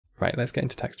Right, let's get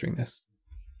into texturing this.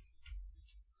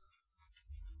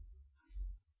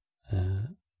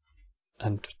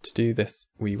 And to do this,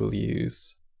 we will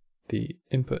use the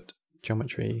input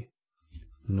geometry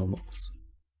normals.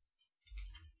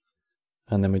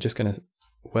 And then we're just going to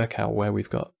work out where we've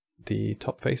got the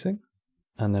top facing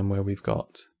and then where we've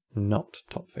got not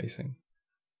top facing.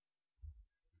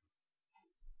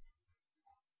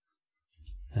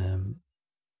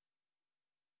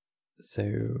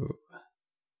 So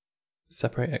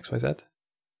separate XYZ.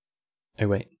 Oh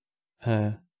wait,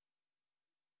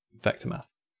 vector math.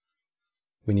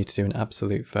 We need to do an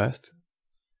absolute first,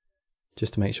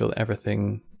 just to make sure that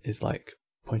everything is like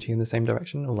pointing in the same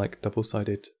direction, or like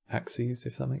double-sided axes,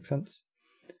 if that makes sense.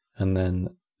 And then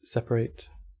separate.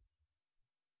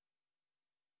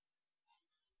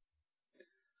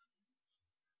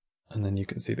 And then you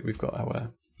can see that we've got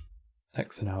our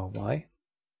X and our Y.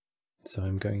 So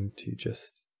I'm going to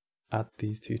just add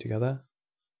these two together.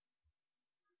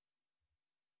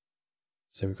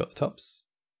 So we've got the tops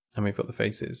and we've got the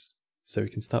faces. So we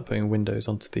can start putting windows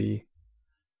onto the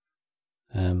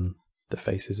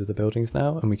faces of the buildings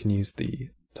now, and we can use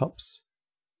the tops.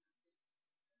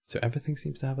 So everything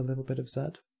seems to have a little bit of Z.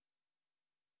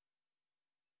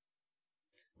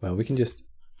 Well, we can just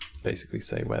basically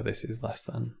say where this is less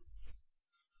than.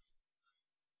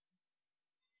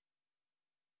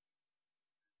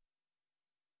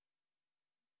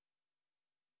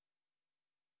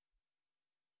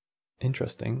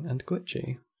 Interesting and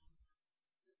glitchy.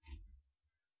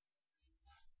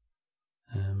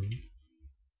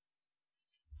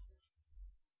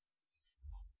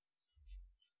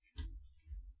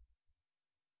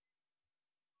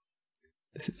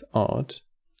 This is odd.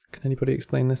 Can anybody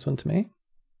explain this one to me?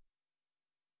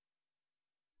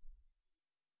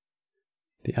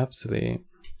 The absolute.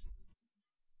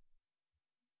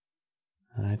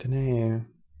 I don't know.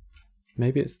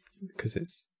 Maybe it's because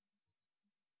it's.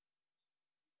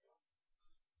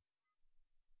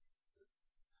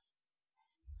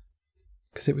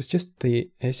 Because it's just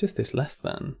this less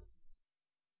than.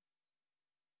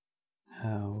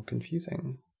 How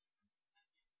confusing.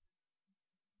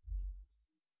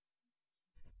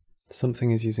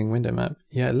 Something is using window map.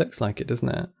 Yeah, it looks like it, doesn't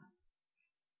it?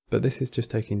 But this is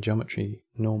just taking geometry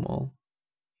normal.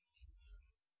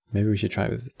 Maybe we should try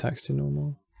it with the texture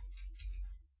normal.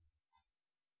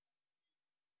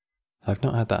 I've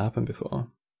not had that happen before.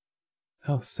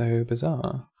 Oh, so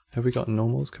bizarre. Have we got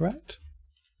normals correct?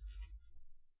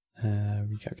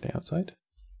 Recalculate outside.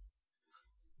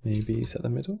 Maybe set the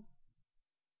middle.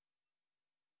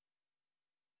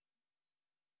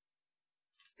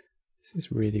 This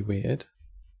is really weird.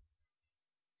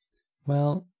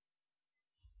 Well,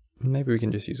 maybe we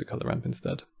can just use a color ramp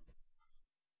instead.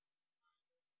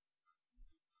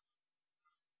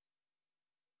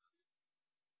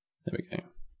 There we go.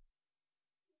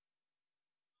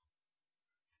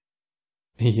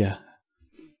 Yeah,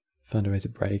 found a way to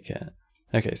break it.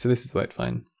 Okay, so this has worked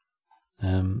fine.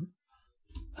 And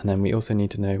then we also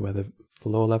need to know where the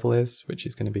floor level is, which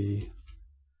is going to be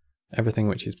everything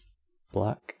which is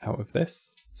black out of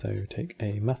this. So take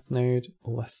a math node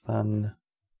less than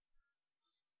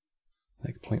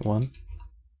like 0.1.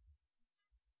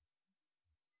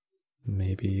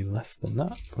 Maybe less than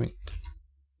that,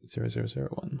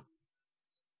 0.0001.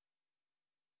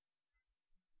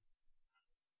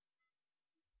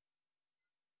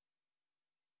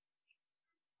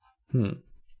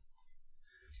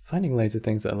 Finding loads of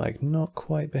things that are like not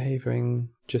quite behaving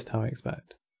just how I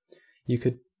expect. You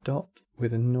could dot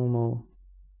with a normal.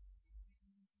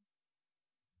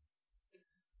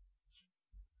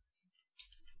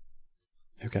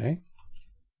 Okay.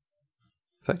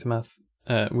 Vector math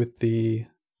with the.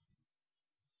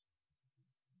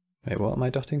 Wait, what am I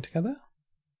dotting together?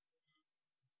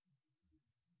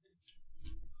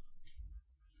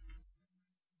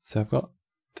 So I've got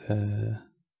the.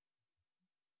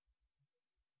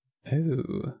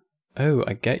 Oh,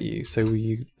 I get you. So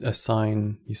you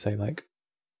assign, you say like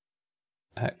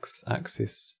X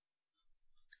axis.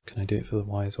 Can I do it for the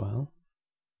Y as well?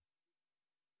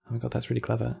 Oh my god, that's really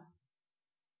clever.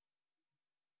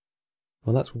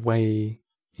 Well, that's way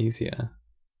easier.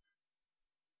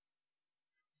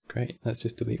 Great, let's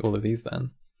just delete all of these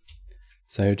then.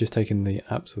 So just taking the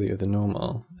absolute of the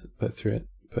normal, put it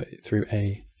through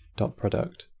a dot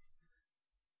product,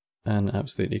 and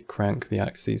absolutely crank the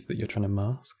axes that you're trying to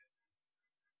mask.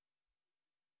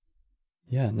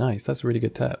 Yeah, nice. That's a really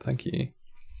good tip. Thank you.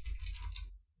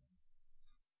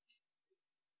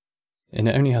 And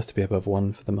it only has to be above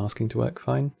 1 for the masking to work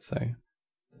fine. So,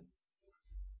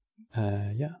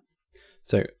 yeah.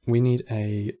 So we need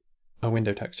a our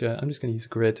window texture, I'm just going to use a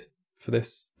grid for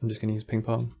this. I'm just going to use ping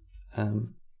pong.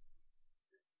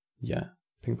 Yeah,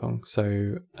 ping pong.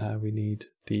 So we need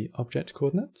the object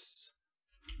coordinates.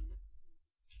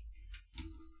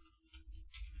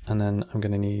 And then I'm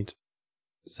going to need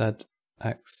Z,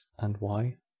 X, and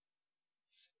Y.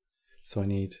 So I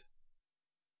need,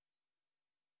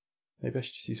 maybe I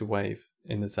should just use a wave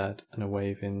in the Z and a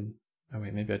wave in, oh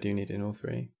wait, maybe I do need it in all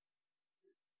three.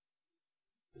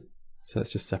 So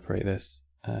let's just separate this.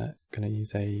 Going to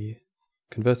use a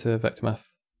converter vector math.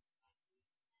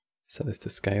 Set this to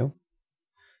scale.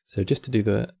 So just to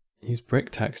do use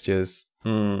brick textures.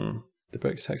 The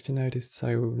brick texture node is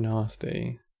so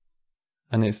nasty.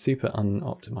 And it's super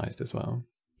unoptimized as well.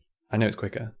 I know it's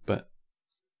quicker, but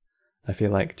I feel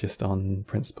like just on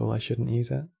principle I shouldn't use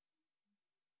it.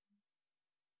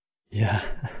 Yeah.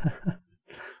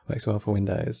 Works well for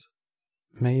Windows.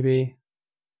 Maybe.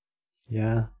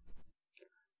 Yeah.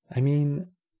 I mean,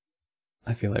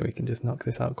 I feel like we can just knock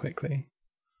this out quickly.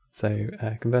 So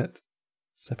convert,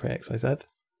 separate X, Y, Z.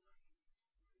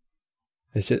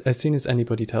 It's just, as soon as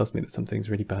anybody tells me that something's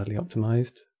really badly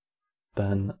optimized,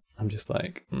 then I'm just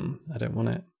like, I don't want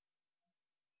it.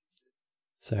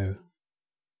 So,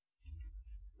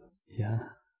 yeah.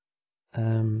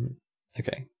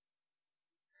 Okay.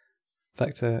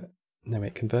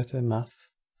 Converter, math,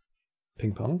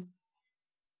 ping pong.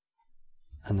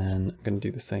 And then I'm going to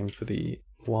do the same for the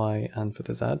Y and for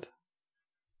the Z.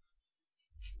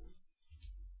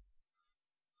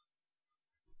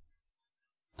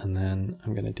 And then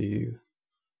I'm going to do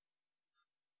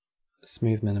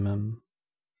smooth minimum,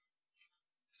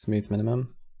 smooth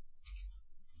minimum.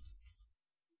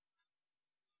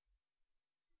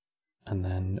 And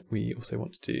then we also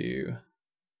want to do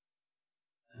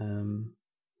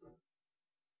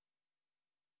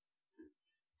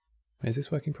is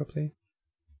this working properly?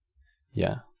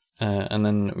 Yeah. And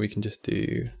then we can just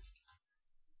do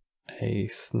a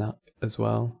snap as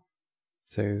well.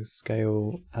 So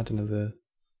scale, add another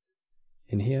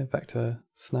in here, vector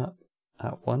snap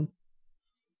at 1.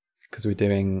 Because we're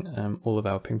doing all of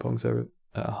our ping pongs are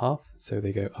at a half, so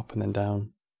they go up and then down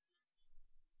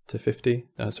to 50,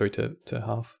 to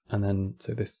half, and then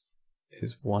so this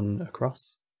is 1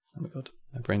 across. Oh my god,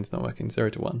 my brain's not working. 0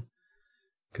 to 1,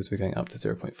 because we're going up to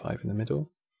 0.5 in the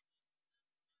middle.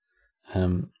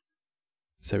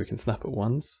 So we can snap at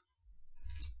 1s,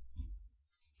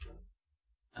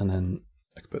 and then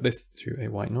I can put this through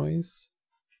a white noise,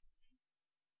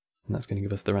 and that's going to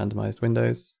give us the randomized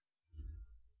windows.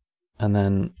 And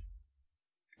then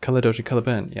color dodge and color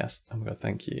burn. Yes. Oh my god,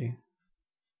 thank you.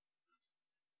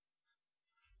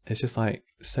 It's just like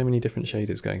so many different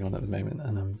shaders going on at the moment,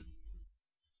 and I'm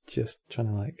just trying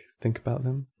to like think about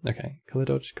them. Okay, color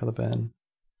dodge, color burn.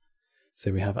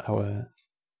 So we have our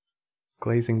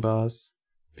glazing bars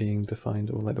being defined,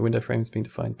 or like the window frames being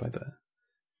defined by the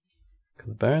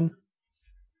color burn.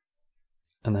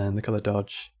 And then the color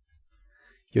dodge,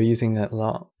 you're using that a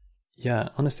lot. Yeah,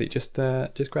 honestly, just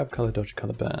grab color dodge,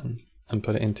 color burn, and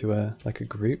put it into a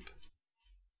group,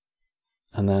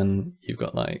 and then you've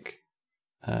got like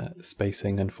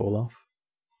spacing and fall off.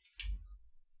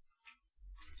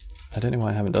 I don't know why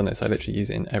I haven't done this. I literally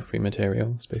use it in every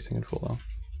material, spacing and fall off.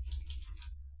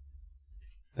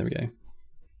 There we go.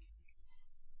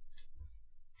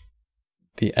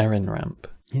 The Erin ramp.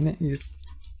 You know,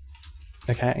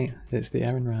 okay, it's the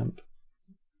Erin ramp.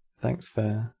 Thanks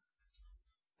for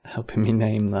helping me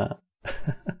name that.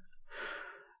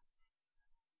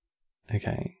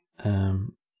 Okay.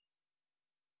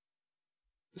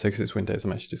 So because it's Windows,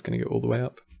 I'm actually just going to go all the way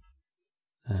up.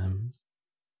 And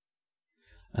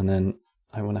then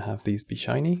I want to have these be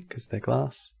shiny because they're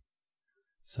glass.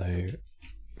 So I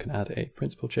can add a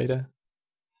principled shader.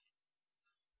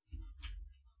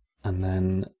 And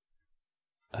then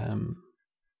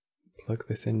plug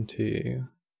this into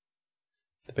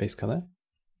the base color.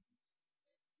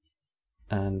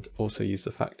 And also use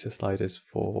the factor sliders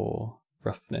for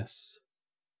roughness.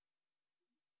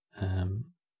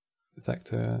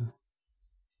 Vector.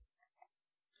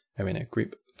 Oh wait, no,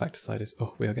 group factor sliders.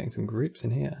 Oh, we are getting some groups in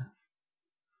here.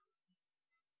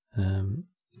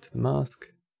 Into the mask,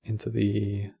 into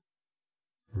the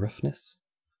roughness.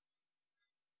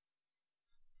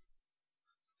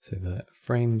 So the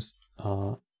frames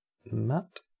are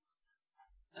matte.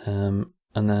 And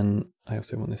then I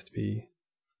also want this to be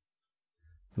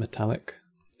metallic,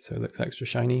 so it looks extra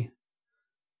shiny.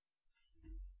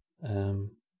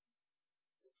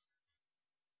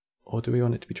 Or do we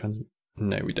want it to be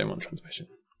no, we don't want transmission.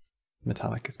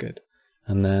 Metallic is good.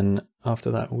 And then after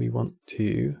that, we want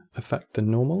to affect the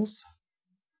normals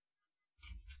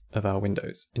of our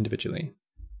windows individually.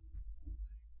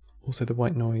 also the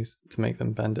white noise to make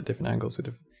them bend at different angles with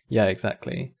the, yeah,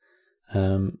 exactly.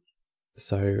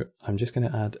 So I'm just going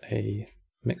to add a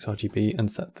mix RGB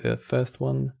and set the first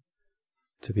one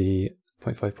to be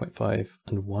 0.5, 0.5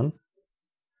 and 1.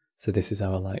 So this is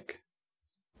our like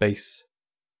base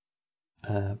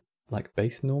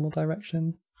normal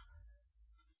direction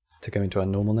to go into our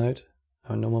normal node,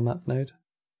 our normal map node.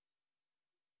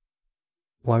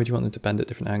 Why would you want them to bend at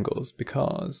different angles?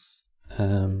 Because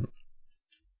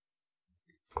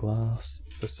glass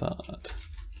facade.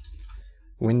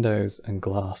 Windows and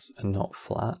glass are not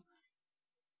flat.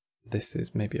 This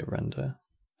is maybe a render.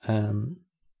 There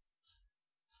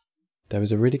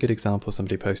was a really good example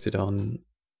somebody posted on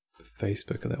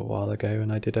Facebook a little while ago,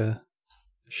 and I did a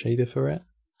shader for it.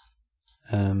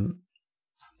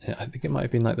 I think it might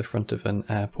have been like the front of an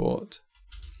airport.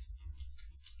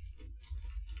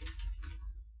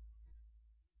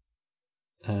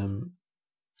 I'm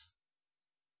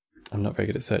not very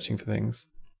good at searching for things.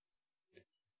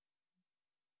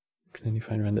 Can only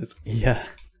find renders. Yeah,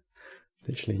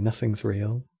 literally nothing's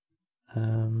real.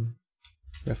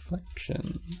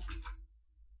 Reflection.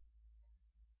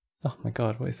 Oh my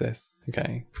god, what is this?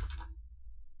 Okay.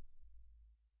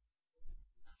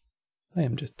 I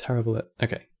am just terrible at...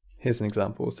 Okay, here's an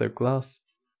example. So glass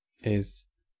is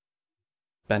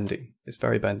bendy. It's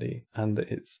very bendy, and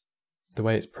it's the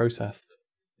way it's processed.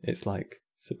 It's like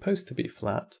supposed to be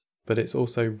flat, but it's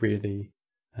also really...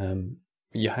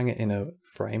 you hang it in a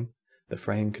frame. The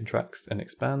frame contracts and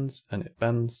expands, and it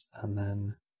bends, and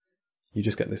then you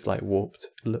just get this like warped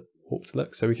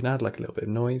look. So we can add like a little bit of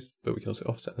noise, but we can also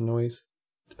offset the noise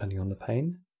depending on the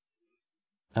pane.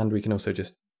 And we can also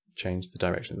just change the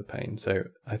direction of the pane. So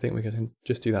I think we can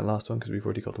just do that last one because we've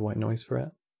already got the white noise for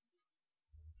it.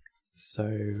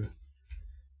 So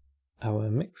our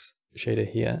mix shader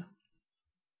here,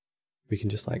 we can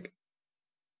just like,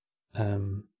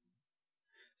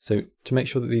 so to make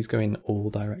sure that these go in all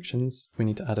directions, we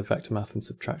need to add a vector math and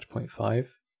subtract 0.5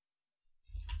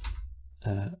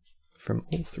 from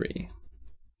all three.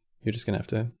 You're just going to have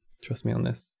to trust me on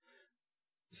this.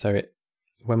 So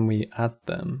when we add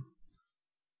them,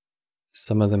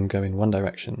 some of them go in one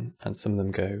direction and some of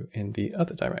them go in the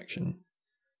other direction,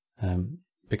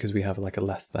 because we have like a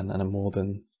less than and a more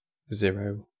than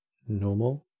 0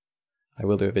 normal. I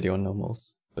will do a video on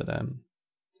normals, but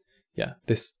yeah,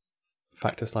 this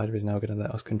factor slider is now going to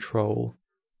let us control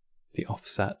the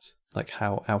offset, like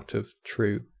how out of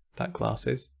true that glass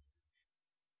is.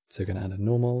 So we're going to add a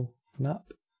normal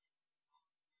map,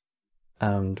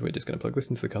 and we're just going to plug this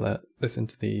into the color, this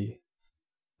into the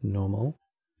normal,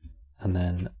 and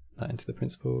then that into the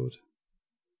principled.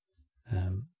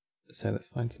 So let's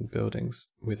find some buildings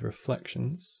with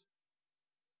reflections.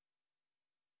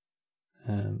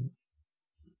 And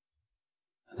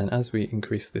then as we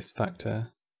increase this factor,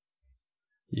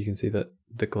 you can see that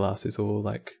the glass is all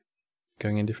like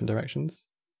going in different directions.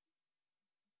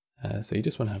 So you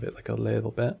just want to have it like a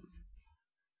little bit.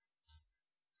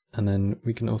 And then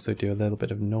we can also do a little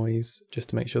bit of noise just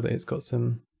to make sure that it's got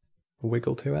some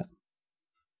wiggle to it.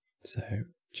 So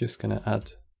just going to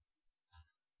add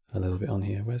a little bit on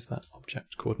here. Where's that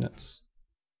object coordinates?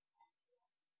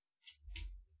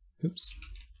 Oops.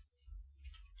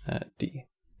 D.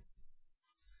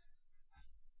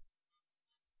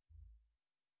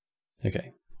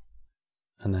 Okay.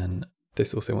 And then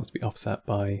this also wants to be offset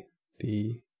by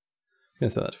the... I'm going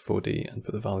to set that to 4D and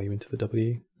put the value into the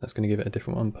W. That's going to give it a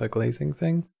different one per glazing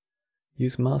thing.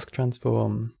 Use mask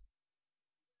transform.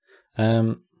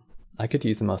 I could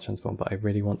use the mask transform, but I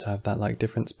really want to have that like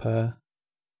difference per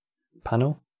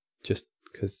panel, just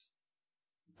because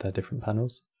they're different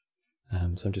panels.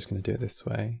 So I'm just going to do it this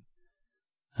way.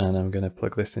 And I'm going to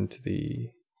plug this into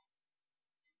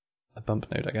a bump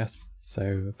node, I guess.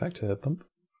 So vector bump.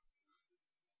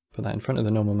 Put that in front of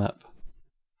the normal map.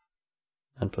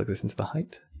 And plug this into the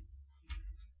height.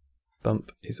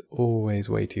 Bump is always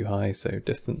way too high, so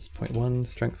distance 0.1,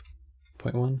 strength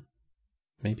 0.1,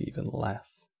 maybe even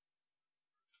less,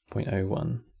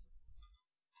 0.01.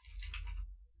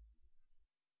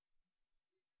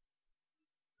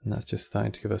 And that's just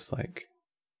starting to give us like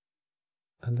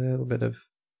a little bit of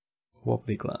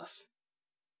wobbly glass.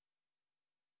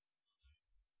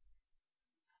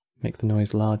 Make the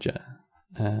noise larger.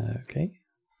 Okay.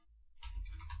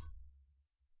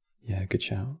 Yeah, good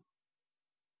shout.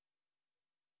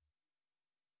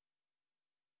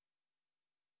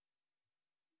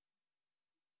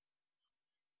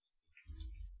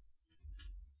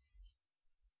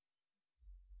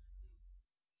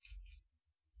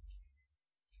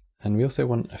 And we also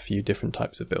want a few different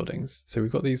types of buildings. So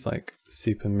we've got these like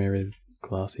super mirrored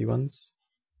glassy ones.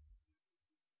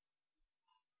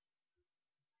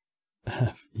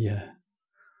 Yeah.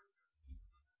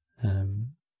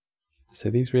 So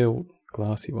these real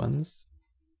glassy ones,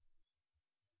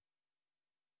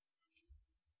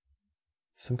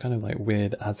 some kind of like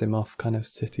weird Asimov kind of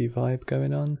city vibe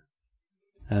going on.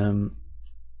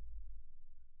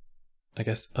 I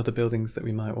guess other buildings that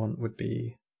we might want would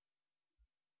be,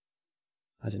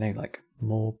 I don't know, like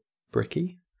more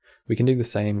bricky. We can do the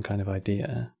same kind of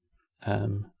idea. So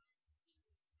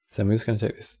I'm just going to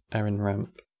take this errand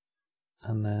ramp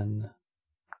and then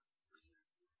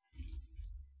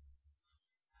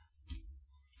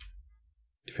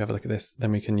if you have a look at this,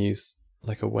 then we can use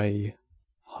like a way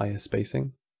higher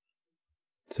spacing.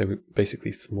 So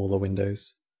basically smaller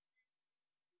windows.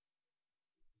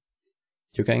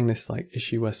 You're getting this like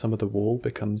issue where some of the wall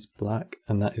becomes black,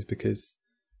 and that is because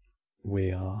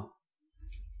we are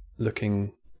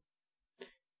going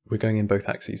in both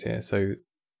axes here. So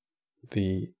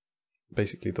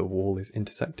basically the wall is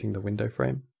intersecting the window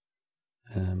frame.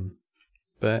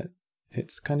 But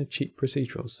it's kind of cheap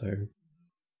procedural, so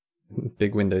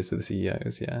big windows for the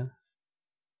CEOs, yeah.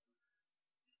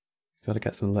 Got to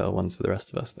get some little ones for the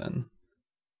rest of us then.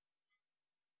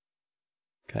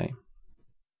 Okay.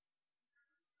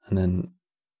 And then,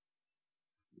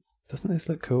 doesn't this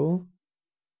look cool?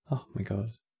 Oh my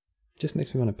god. It just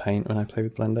makes me want to paint when I play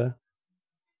with Blender.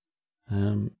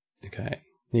 Okay.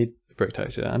 Need the brick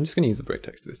texture. I'm just going to use the brick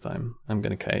texture this time. I'm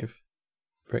going to cave.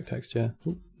 Brick texture.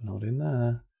 Ooh, not in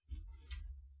there.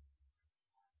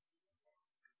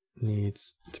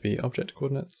 Needs to be object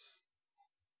coordinates.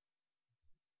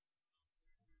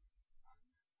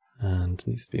 And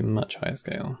needs to be much higher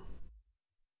scale.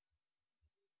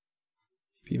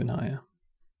 Even higher.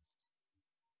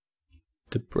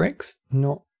 Do bricks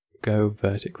not go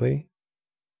vertically?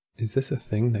 Is this a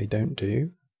thing they don't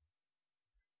do?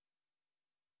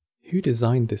 Who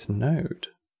designed this node?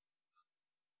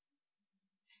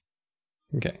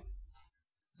 Okay,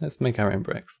 let's make our own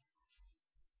bricks.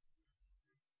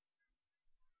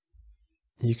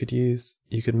 You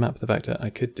could map the vector. I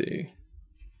could do.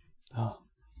 Oh,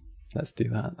 let's do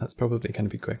that. That's probably going to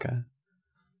be quicker.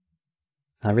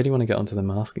 I really want to get onto the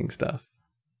masking stuff,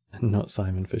 and not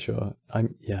Simon for sure.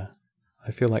 Yeah,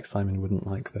 I feel like Simon wouldn't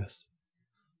like this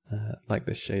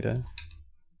shader.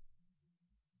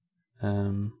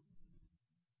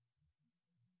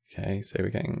 Okay, so we're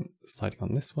getting sliding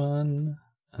on this one,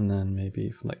 and then maybe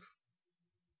for like,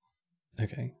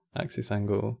 okay, axis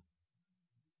angle.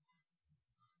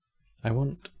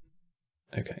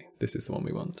 Okay, this is the one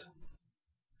we want.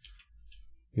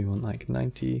 We want like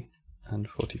 90 and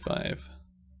 45.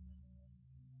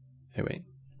 Oh wait,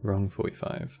 wrong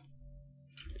 45.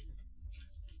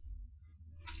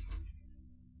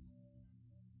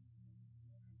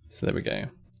 So there we go.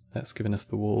 That's given us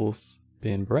the walls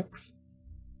being bricks.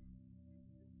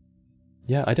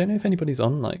 Yeah, I don't know if anybody's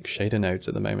on like shader nodes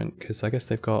at the moment, because I guess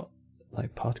they've got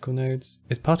like particle nodes.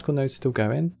 Is particle nodes still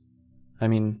going? I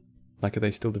mean, like, are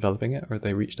they still developing it, or have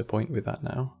they reached a point with that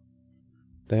now?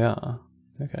 They are.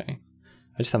 Okay.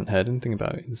 I just haven't heard anything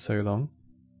about it in so long.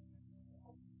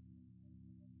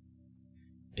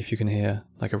 If you can hear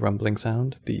like a rumbling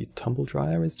sound, the tumble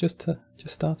dryer is just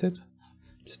started.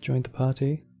 Just joined the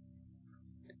party.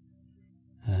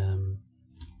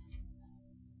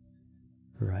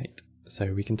 Right.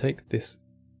 So we can take this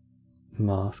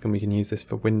mask and we can use this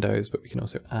for windows, but we can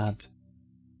also add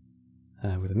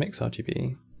with a mix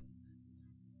RGB.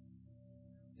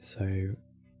 So,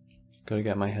 got to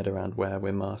get my head around where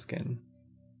we're masking.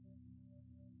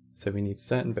 So we need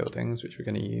certain buildings, which we're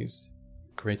going to use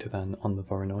greater than on the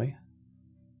Voronoi.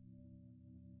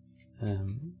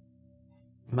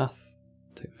 Math,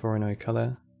 take the Voronoi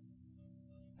color,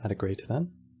 add a greater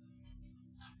than.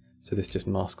 So this just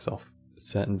masks off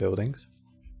certain buildings.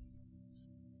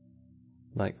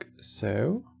 Like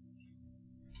so.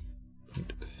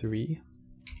 0.3.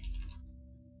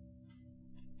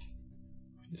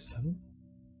 0.7.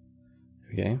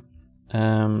 There we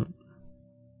go.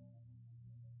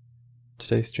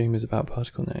 Today's stream is about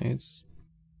particle nodes.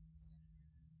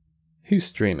 Who's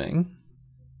streaming?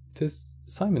 Does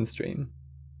Simon stream?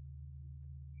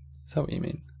 Is that what you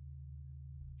mean?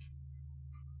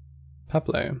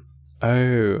 Pablo.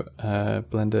 Oh,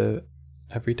 Blender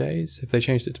Everydays? Have they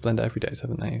changed it to Blender Everydays,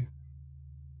 haven't they?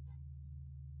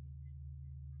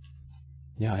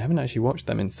 Yeah, I haven't actually watched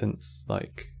them since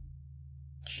like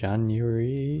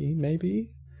January, maybe?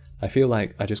 I feel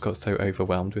like I just got so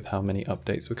overwhelmed with how many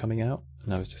updates were coming out,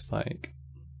 and I was just like,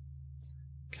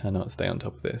 cannot stay on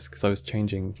top of this, because I was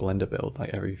changing Blender build like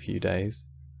every few days.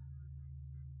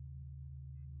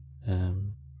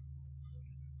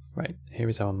 Right, here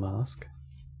is our mask.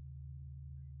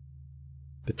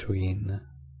 between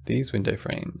these window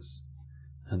frames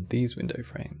and these window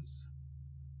frames.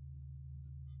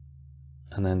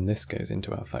 And then this goes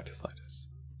into our factor sliders.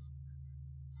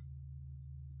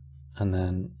 And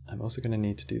then I'm also going to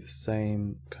need to do the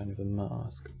same kind of a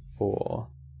mask for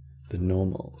the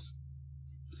normals.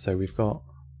 So we've got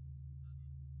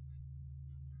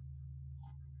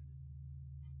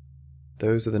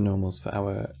those are the normals for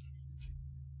our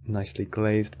nicely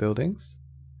glazed buildings.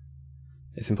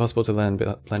 It's impossible to learn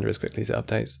Blender as quickly as it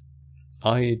updates.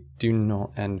 I do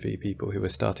not envy people who are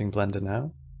starting Blender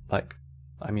now. Like,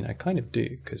 I mean, I kind of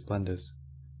do, because Blender's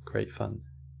great fun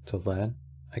to learn.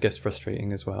 I guess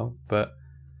frustrating as well, but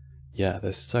yeah,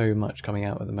 there's so much coming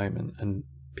out at the moment and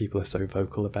people are so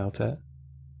vocal about it.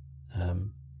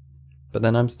 But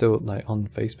then I'm still like on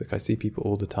Facebook, I see people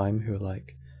all the time who are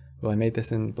like, well, I made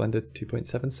this in Blender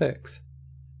 2.76.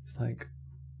 It's like,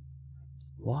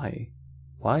 why?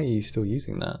 Why are you still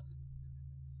using that?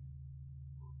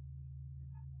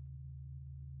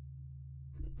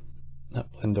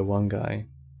 That Blender 1 guy.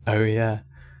 Oh yeah,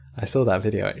 I saw that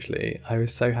video actually. I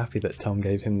was so happy that Tom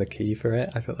gave him the key for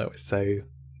it. I thought that was so,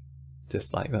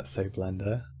 just like, that's so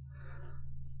Blender.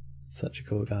 Such a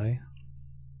cool guy.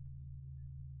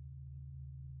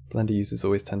 Blender users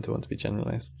always tend to want to be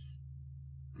generalists.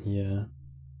 Yeah.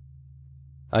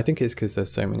 I think it's because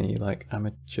there's so many like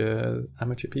amateur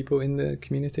people in the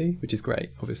community, which is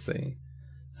great, obviously.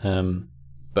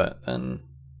 But then,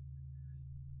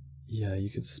 yeah, you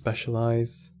could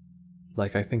specialize.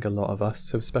 Like, I think a lot of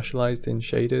us have specialized in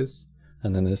shaders,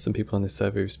 and then there's some people on this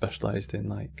server who've specialized in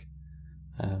like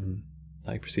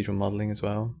procedural modeling as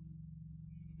well.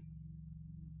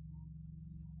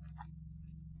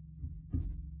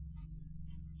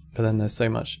 But then there's so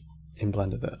much in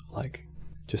Blender that like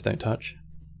just don't touch.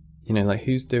 You know, like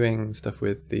who's doing stuff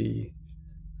with the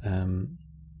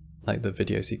like the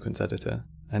video sequence editor?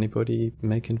 Anybody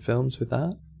making films with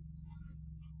that?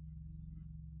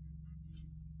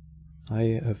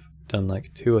 I have done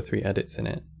like 2 or 3 edits in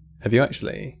it. Have you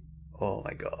actually? Oh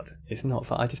my god, it's not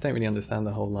fun. I just don't really understand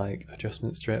the whole like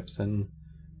adjustment strips, and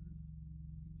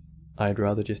I'd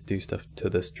rather just do stuff to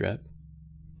the strip.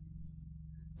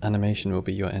 Animation will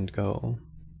be your end goal.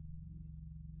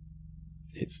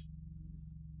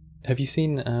 Have you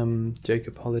seen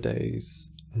Jacob Holliday's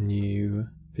new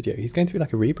video? He's going through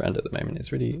like a rebrand at the moment.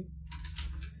 It's really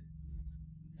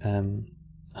I'm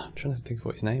trying to think of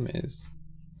what his name is.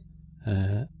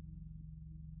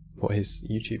 What his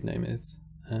YouTube name is.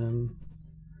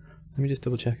 Let me just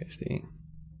double check actually.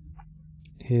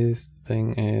 His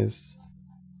thing is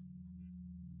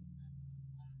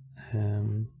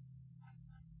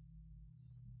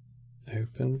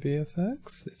Open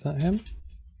VFX, is that him?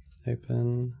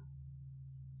 Open.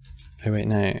 Oh wait,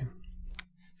 no.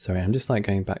 Sorry, I'm just like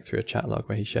going back through a chat log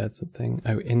where he shared something.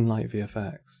 Oh, InLight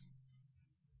VFX.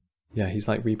 Yeah, he's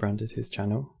like rebranded his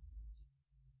channel.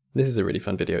 This is a really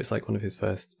fun video. It's like one of his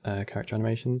first character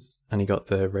animations, and he got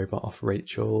the robot off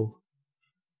Rachel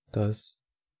Does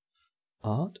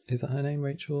Art. Is that her name,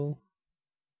 Rachel?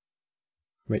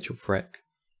 Rachel Frick.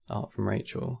 Art from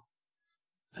Rachel.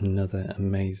 Another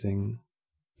amazing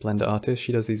Blender artist.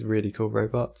 She does these really cool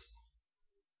robots,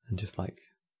 and just like,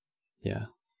 yeah.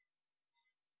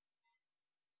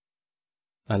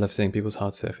 I love seeing people's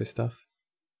hard surface stuff.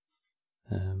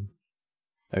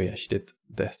 Oh yeah, she did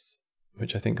this,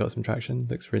 which I think got some traction.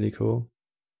 Looks really cool.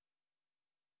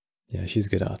 Yeah, she's a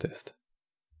good artist.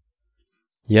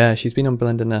 Yeah, she's been on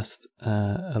Blender Nest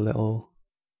a little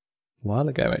while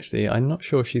ago actually. I'm not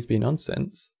sure she's been on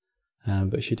since,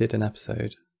 but she did an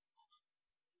episode.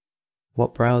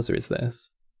 What browser is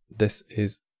this? This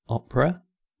is Opera.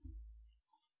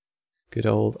 Good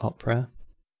old Opera.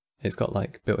 It's got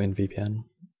like built-in VPN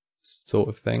sort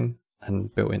of thing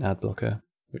and built-in ad blocker,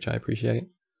 which I appreciate.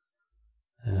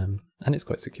 And it's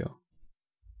quite secure.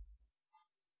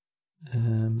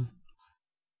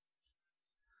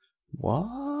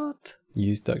 What?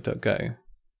 Use DuckDuckGo.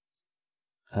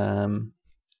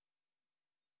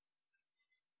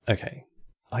 Okay,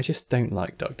 I just don't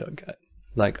like DuckDuckGo.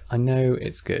 Like, I know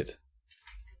it's good,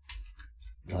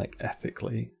 like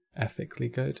ethically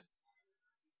good,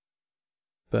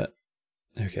 but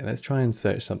okay, let's try and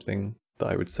search something that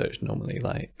I would search normally,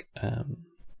 like I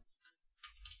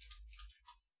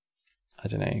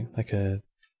don't know, like a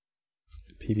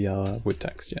PBR wood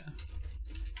texture.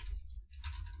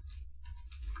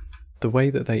 The way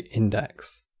that they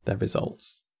index their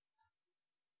results,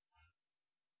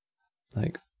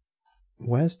 like,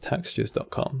 where's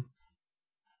textures.com?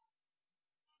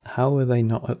 How are they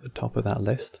not at the top of that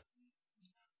list?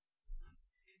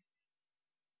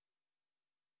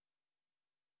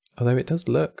 Although it does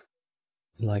look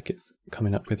like it's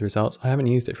coming up with results. I haven't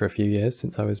used it for a few years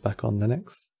since I was back on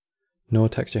Linux. Nor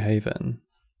Texture Haven.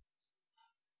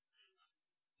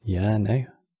 Yeah, no.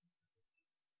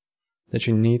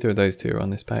 Literally neither of those two are on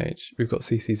this page. We've got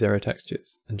CC0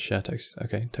 textures and share textures.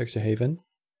 Okay, Texture Haven.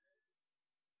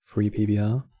 Free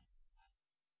PBR.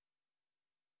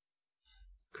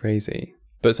 Crazy.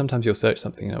 But sometimes you'll search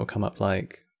something and it will come up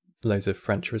like loads of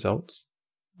French results.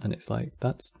 And it's like,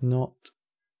 that's not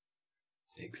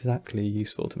exactly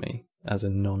useful to me as a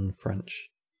non-French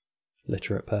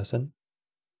literate person.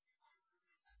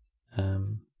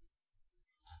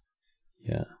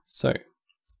 Yeah, so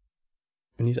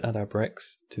we need to add our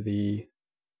bricks to the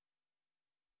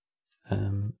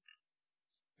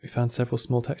we found several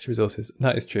small texture resources.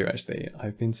 That is true, actually.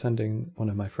 I've been sending one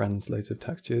of my friends loads of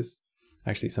textures.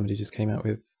 Actually, somebody just came out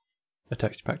with a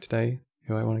texture pack today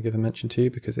who I want to give a mention to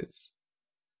because it's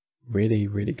really,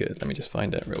 really good. Let me just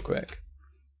find it real quick.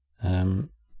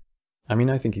 I mean,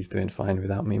 I think he's doing fine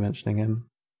without me mentioning him,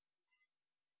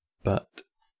 but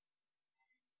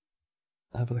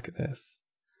have a look at this.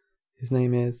 His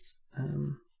name is,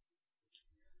 there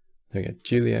we go,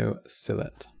 Julio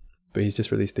Sillet. But he's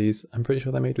just released these. I'm pretty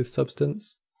sure they're made with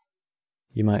Substance.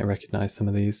 You might recognize some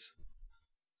of these.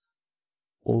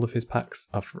 All of his packs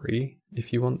are free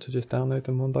if you want to just download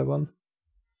them one by one.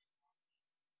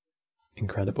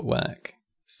 Incredible work.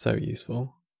 So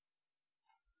useful.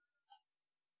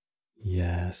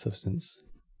 Yeah, Substance.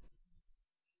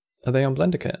 Are they on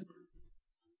BlenderKit?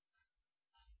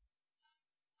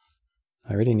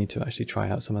 I really need to actually try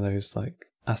out some of those like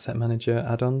asset manager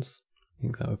add-ons. I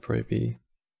think that would probably be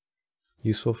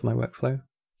useful for my workflow.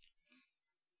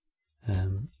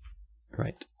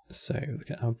 Right, so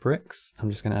look at our bricks. I'm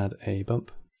just going to add a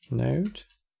bump node,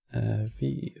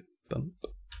 v bump.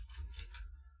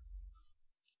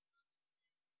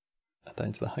 Add that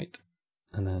into the height,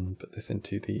 and then put this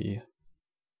into the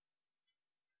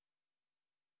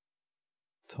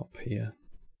top here.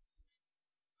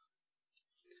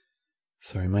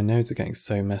 Sorry, my nodes are getting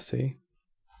so messy,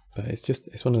 but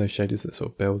it's one of those shaders that sort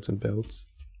of builds and builds.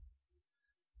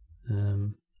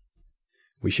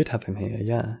 We should have him here,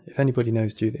 yeah. If anybody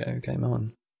knows Julio, get him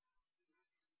on.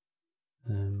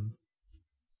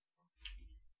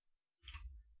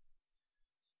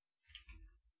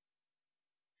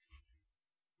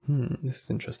 This is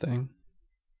interesting.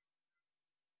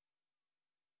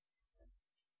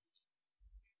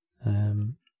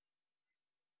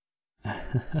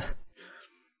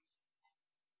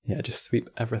 Yeah, just sweep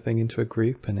everything into a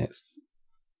group and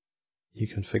you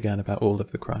can forget about all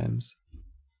of the crimes.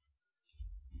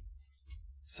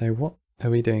 So what are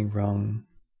we doing wrong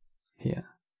here?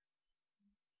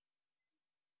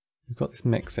 We've got this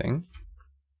mixing.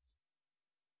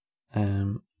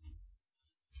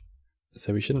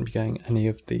 So we shouldn't be going any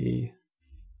of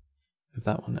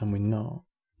that one, and we're not.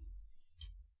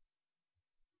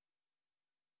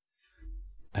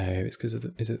 Oh, it's because of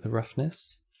is it the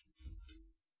roughness?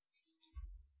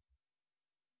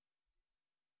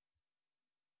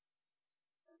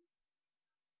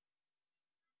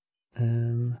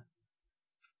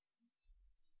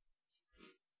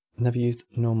 Never used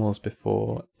normals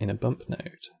before in a bump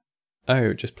node.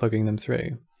 Oh, just plugging them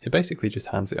through. It basically just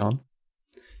hands it on.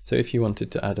 So if you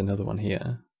wanted to add another one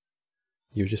here,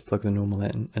 you just plug the normal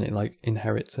in and it like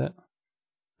inherits it.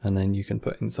 And then you can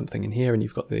put in something in here and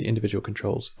you've got the individual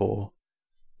controls for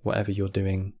whatever you're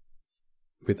doing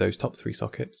with those top three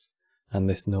sockets. And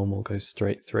this normal goes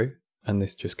straight through and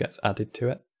this just gets added to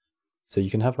it. So you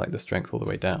can have like the strength all the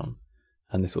way down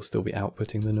and this will still be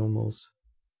outputting the normals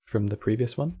from the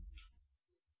previous one.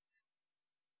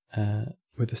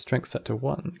 With the strength set to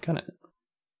 1, can it?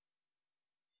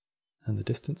 And the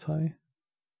distance high?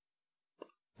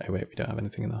 Oh wait, we don't have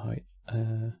anything in the height.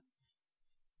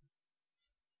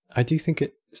 I do think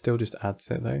it still just adds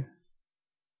it though.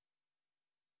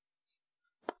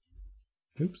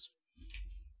 Oops.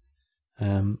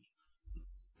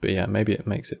 But yeah, maybe it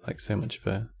makes it like so much of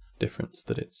a difference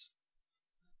that it's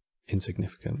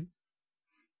insignificant.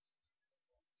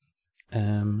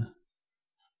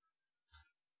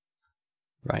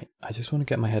 Right, I just want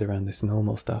to get my head around this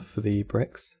normal stuff for the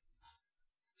bricks.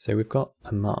 So we've got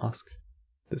a mask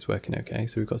that's working okay.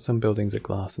 So we've got some buildings are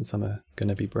glass and some are going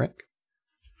to be brick.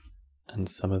 And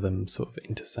some of them sort of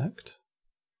intersect.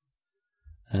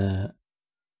 And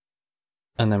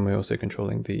then we're also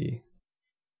controlling the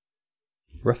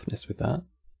roughness with that.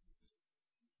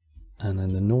 And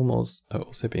then the normals are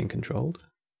also being controlled.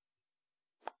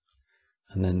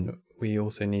 And then we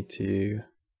also need to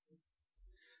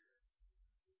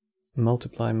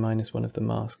multiply -1 of the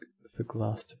mask for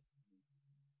glass to...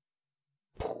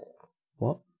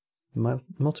 What?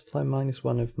 multiply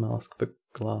 -1 of mask for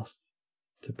glass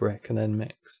to brick and then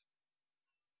mix.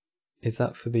 Is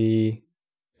that for the...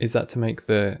 Is that to make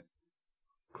the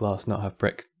glass not have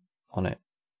brick on it?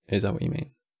 Is that what you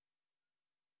mean?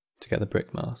 To get the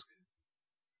brick mask?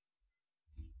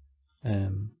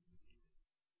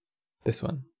 This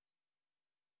one.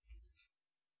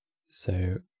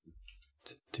 So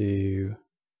to do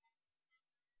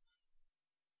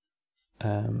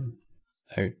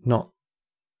not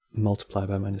multiply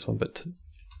by -1, but to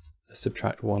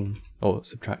subtract 1 or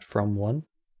subtract from 1.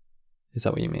 Is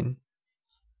that what you mean?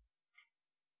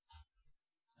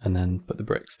 And then put the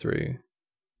bricks through.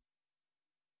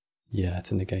 Yeah,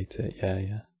 to negate it.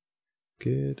 Yeah.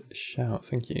 Good shout,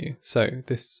 thank you. So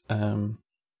this,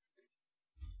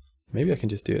 maybe I can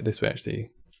just do it this way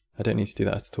actually. I don't need to do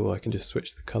that at all. I can just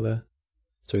switch the color,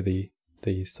 so the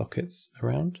sockets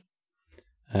around.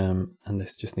 And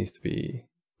this just needs to be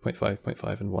 0.5,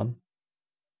 0.5 and 1.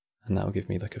 And that'll give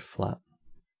me like a flat.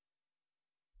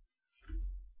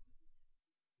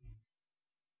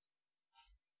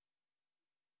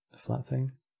 Flat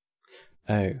thing.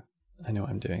 Oh, I know what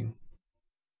I'm doing.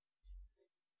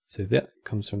 So that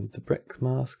comes from the brick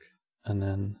mask, and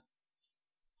then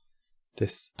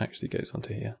this actually goes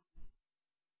onto here.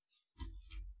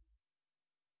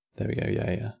 There we go,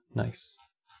 yeah, nice.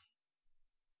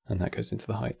 And that goes into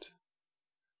the height.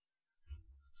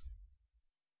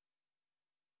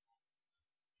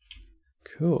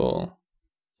 Cool.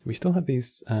 We still have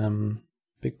these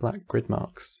big black grid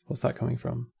marks. What's that coming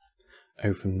from?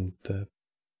 Oh, from the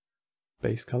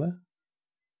base color?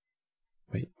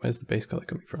 Wait, where's the base color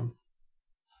coming from?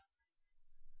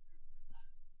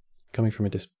 Coming from a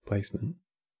displacement.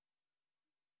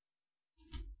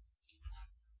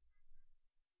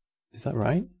 Is that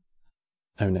right?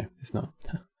 Oh no, it's not.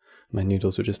 My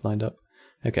noodles were just lined up.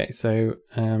 Okay, so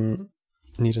I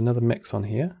need another mix on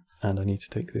here, and I need to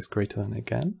take this greater than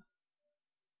again.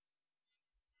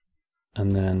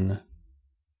 And then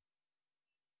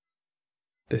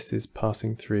this is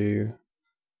passing through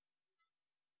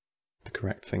the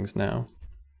correct things now.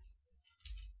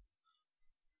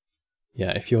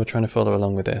 Yeah, if you're trying to follow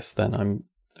along with this, then I'm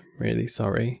really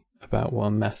sorry about what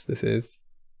a mess this is.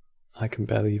 I can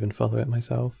barely even follow it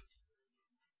myself.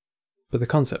 But the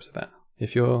concepts are there.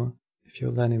 If you're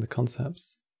learning the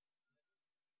concepts,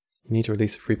 you need to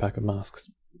release a free pack of masks,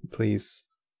 please.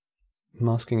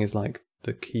 Masking is like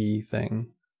the key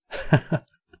thing.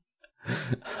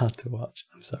 Hard to watch,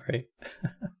 I'm sorry.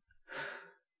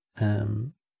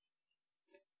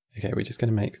 Okay, we're just going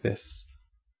to make this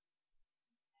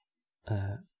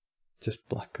just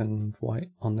black and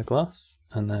white on the glass,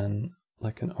 and then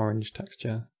like an orange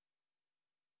texture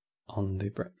on the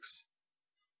bricks.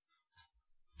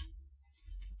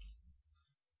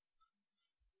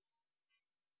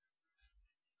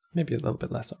 Maybe a little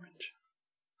bit less orange.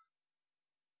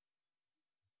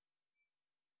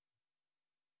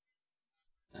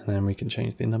 And then we can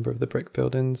change the number of the brick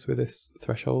buildings with this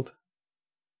threshold.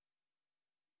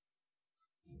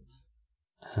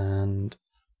 And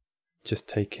just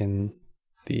take in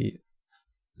the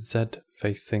Z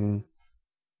facing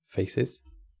faces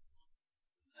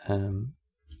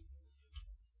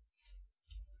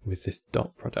with this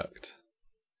dot product.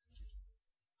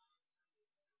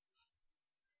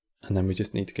 And then we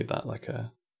just need to give that like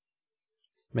a,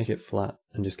 make it flat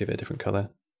and just give it a different color.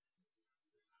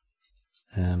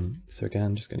 So again,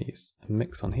 I'm just going to use a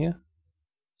mix on here.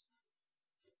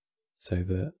 So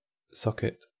the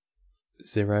socket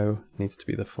 0 needs to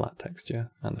be the flat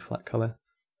texture and the flat color.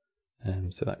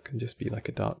 So that can just be like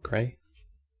a dark gray.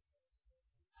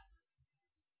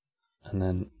 And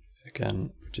then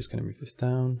again, we're just going to move this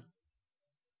down,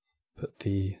 put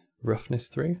the roughness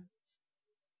through.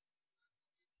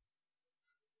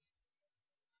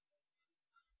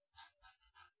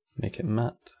 Make it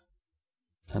matte.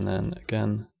 And then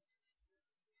again,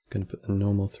 I'm going to put the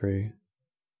normal through.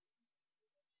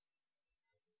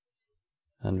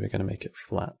 And we're going to make it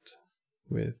flat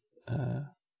with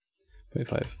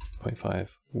 0.5, 0.5,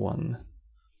 1.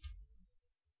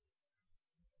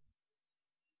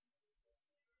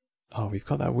 Oh, we've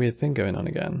got that weird thing going on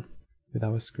again with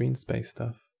our screen space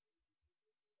stuff.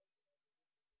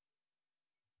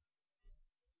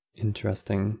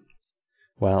 Interesting.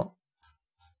 Well,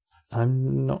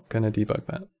 I'm not going to debug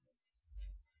that.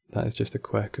 That is just a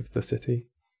quirk of the city.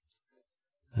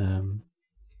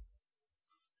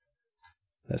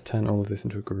 Let's turn all of this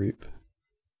into a group.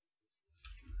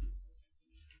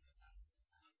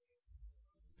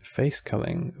 Face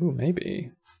culling. Ooh,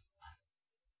 maybe.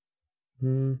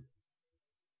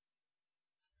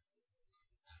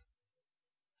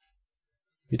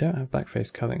 We don't have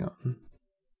backface culling on.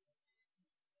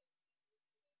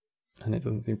 And it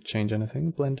doesn't seem to change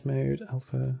anything. Blend mode,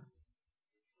 alpha.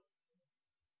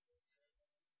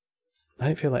 I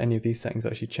don't feel like any of these settings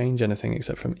actually change anything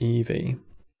except from Eevee.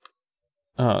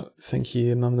 Oh, thank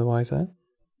you, Mum the Wiser.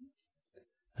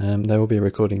 There will be a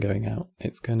recording going out.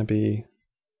 It's going to be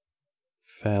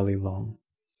fairly long,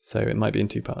 so it might be in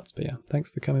 2 parts, but yeah,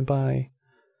 thanks for coming by.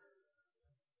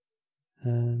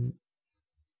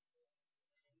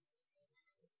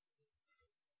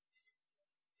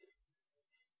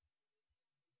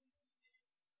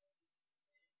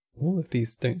 All of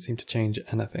these don't seem to change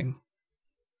anything.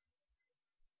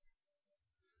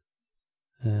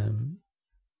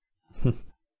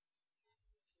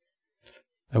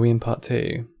 Are we in part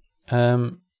 2?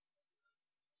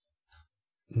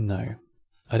 No,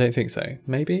 I don't think so.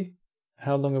 Maybe?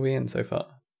 How long are we in so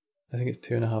far? I think it's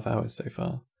 2.5 hours so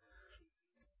far.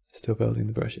 Still building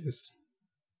the brushes.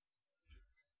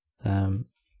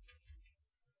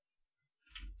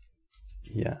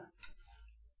 Yeah.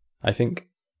 I think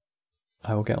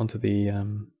I will get onto the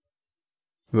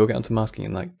we'll get onto masking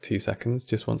in like 2 seconds,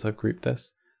 just once I've grouped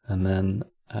this, and then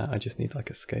I just need like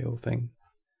a scale thing,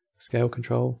 scale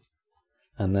control,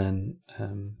 and then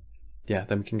yeah,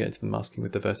 then we can get into the masking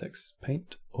with the vertex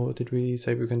paint. Or did we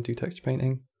say we were going to do texture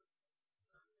painting?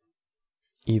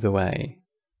 Either way,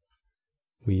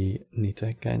 we need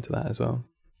to get into that as well.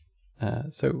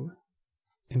 So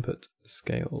input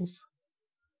scales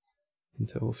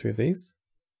into all 3 of these.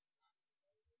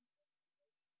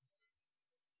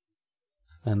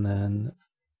 And then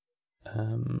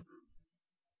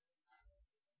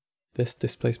this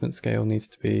displacement scale needs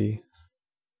to be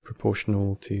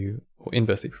proportional to, or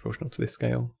inversely proportional to this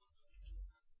scale.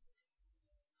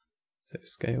 So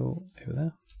scale over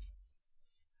there.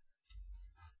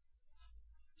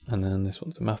 And then this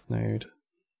one's a math node.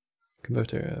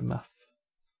 Converter math.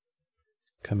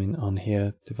 Come in on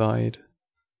here, divide.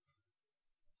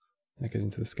 That goes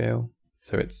into the scale.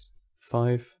 So it's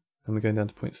 5. And we're going down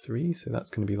to 0.3, so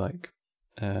that's going to be like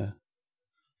 5,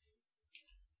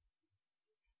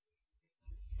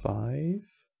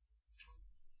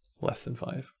 less than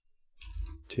 5,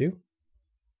 2.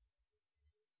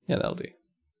 Yeah, that'll do.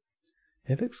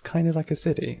 It looks kind of like a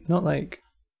city, not like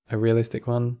a realistic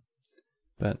one,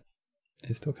 but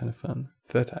it's still kind of fun.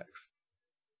 Vertex.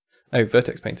 Oh,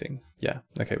 vertex painting. Yeah,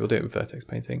 okay, we'll do it with vertex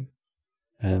painting.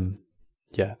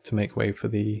 Yeah, to make way for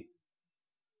the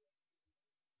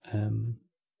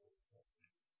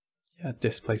yeah,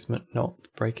 displacement not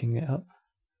breaking it up.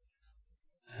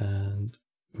 And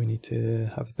we need to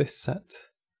have this set.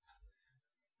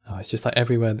 Oh, it's just like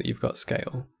everywhere that you've got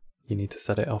scale, you need to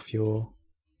set it off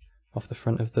the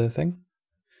front of the thing.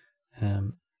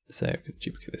 So I could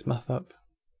duplicate this math up.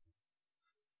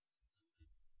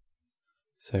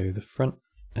 So the front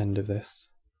end of this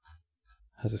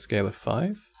has a scale of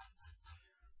 5.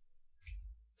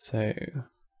 So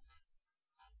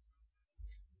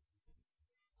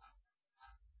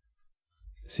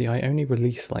see, I only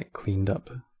release like cleaned up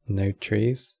node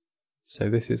trees, so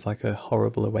this is like a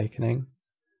horrible awakening,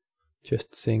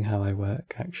 just seeing how I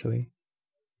work actually.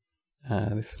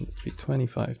 This needs to be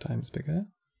 25 times bigger,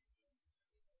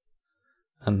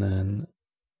 and then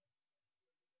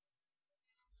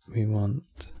we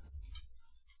want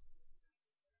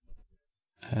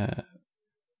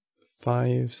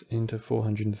 5s into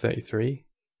 433.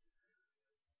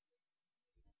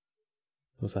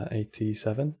 Was that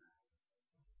 87?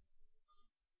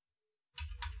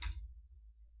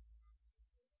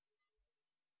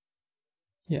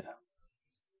 Yeah.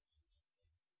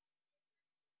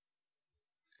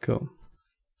 Cool.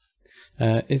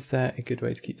 Is there a good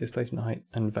way to keep displacement height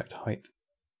and vector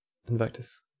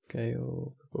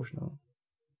scale proportional?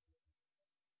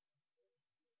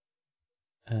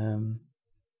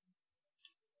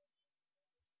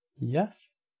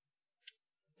 Yes.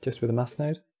 Just with a math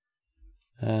node.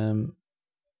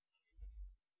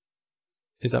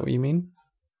 Is that what you mean?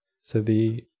 So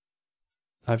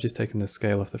I've just taken the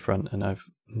scale off the front and I've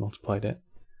multiplied it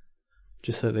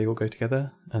just so they all go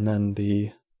together, and then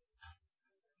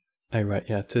oh right,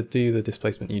 yeah, to do the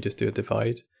displacement you just do a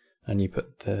divide and you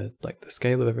put the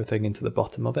scale of everything into the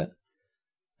bottom of it,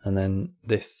 and then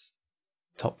this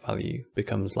top value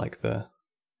becomes like the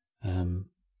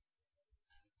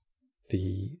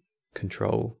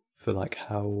control for like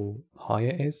how high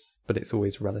it is, but it's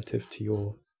always relative to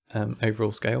your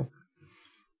overall scale.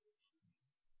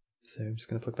 So I'm just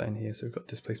going to plug that in here. So we've got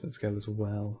displacement scale as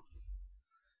well.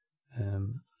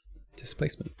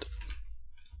 Displacement.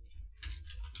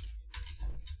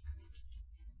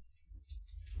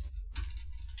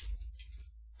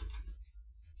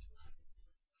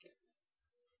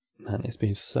 Man, it's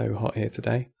been so hot here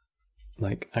today.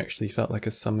 Like, actually felt like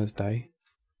a summer's day.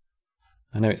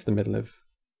 I know it's the middle of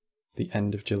the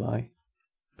end of July,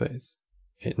 but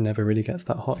it never really gets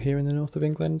that hot here in the north of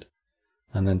England.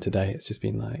 And then today it's just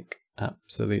been like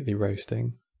absolutely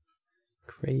roasting.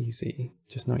 Crazy.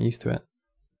 Just not used to it.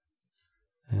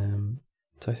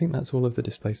 So I think that's all of the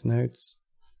displaced nodes.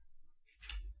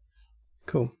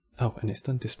 Cool. Oh, and it's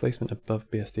done displacement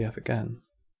above BSDF again.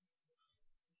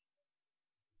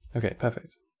 Okay,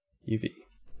 perfect. UV.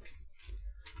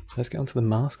 Let's get onto the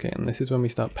masking. This is when we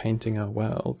start painting our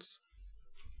worlds.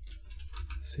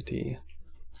 City.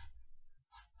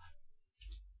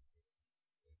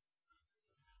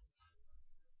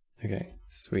 Okay,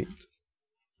 sweet.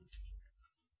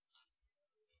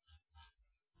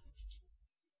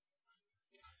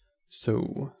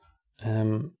 So,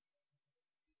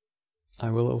 I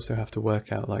will also have to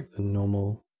work out like the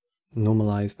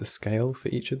normalize the scale for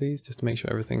each of these just to make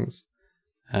sure everything's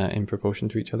in proportion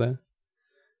to each other.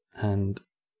 And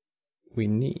we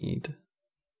need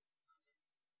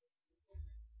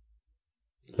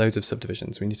loads of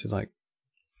subdivisions. We need to like,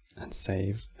 and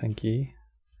save, thank you.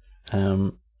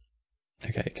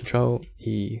 Okay, Control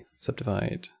E,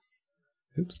 subdivide.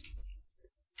 Oops.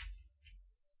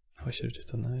 Oh, I should have just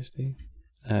done that actually.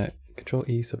 Control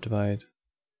E, subdivide.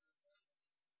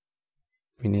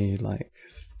 We need like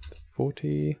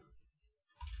 40.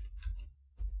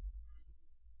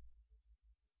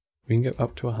 We can go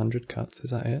up to 100 cuts,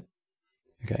 is that it?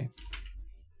 Okay.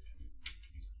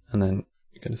 And then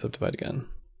you're going to subdivide again.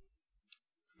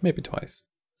 Maybe twice.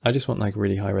 I just want like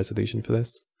really high resolution for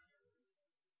this.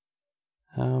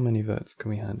 How many verts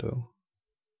can we handle?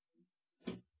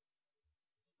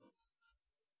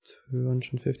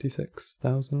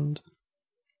 256,000.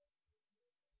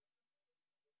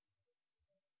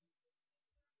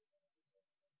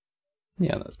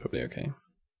 Yeah, that's probably okay.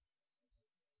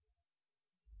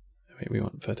 Wait, we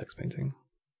want vertex painting.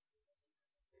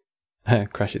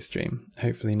 Crash its stream.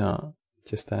 Hopefully not.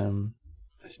 Just I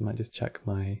might just check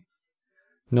my.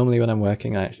 Normally when I'm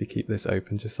working, I actually keep this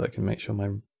open just so I can make sure my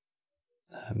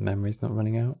memory's not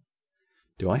running out.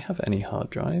 Do I have any hard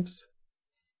drives?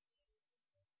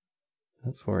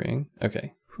 That's worrying.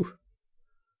 Okay. Whew.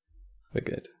 We're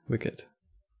good. We're good.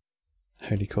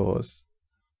 Holy cause.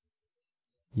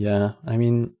 Yeah, I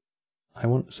mean, I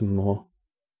want some more.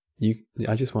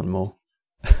 I just want more.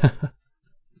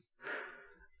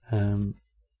 I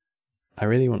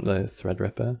really want the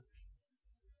Threadripper.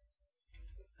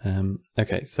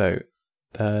 Okay, so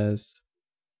there's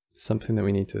something that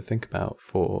we need to think about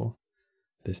for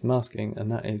this masking,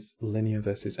 and that is linear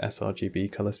versus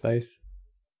sRGB color space.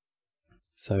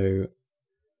 So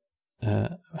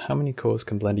how many cores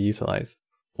can Blender utilize?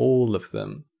 All of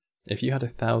them. If you had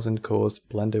 1,000 cores,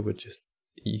 Blender would just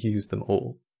use them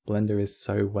all. Blender is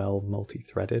so well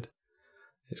multi-threaded.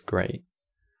 It's great.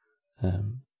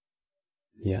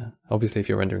 Yeah, obviously if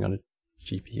you're rendering on a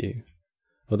GPU.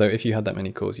 Although if you had that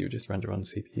many cores, you would just render on a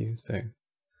CPU. So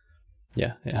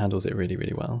yeah, it handles it really,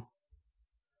 really well.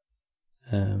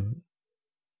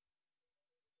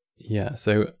 Yeah,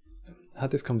 so I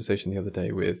had this conversation the other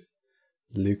day with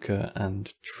Luca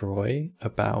and Troy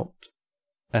about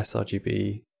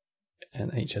sRGB and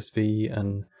HSV,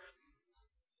 and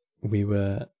we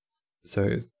were,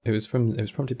 so it was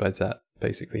prompted by Zat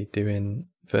basically doing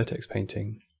vertex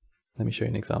painting. Let me show you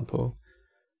an example.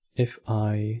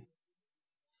 Okay,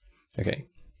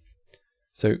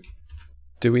 so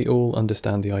do we all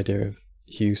understand the idea of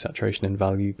hue, saturation and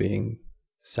value being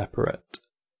separate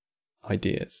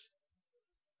ideas?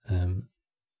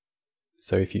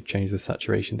 So if you change the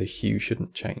saturation, the hue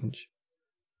shouldn't change.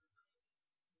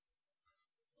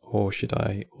 Or should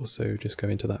I also just go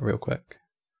into that real quick?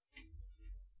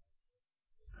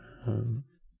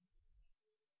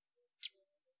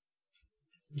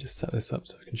 Just set this up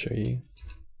so I can show you.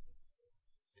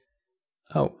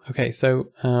 Oh, okay,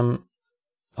 so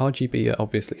RGB are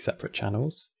obviously separate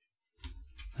channels.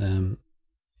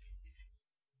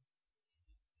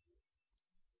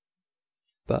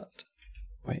 But,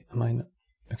 wait, am I not?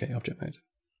 Okay, object mode.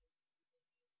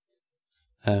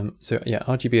 So yeah,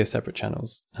 RGB are separate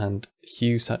channels, and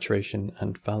hue, saturation,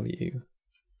 and value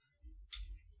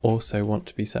also want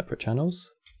to be separate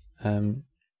channels.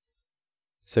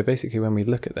 So basically when we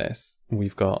look at this,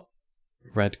 we've got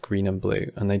red, green, and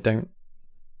blue, and they don't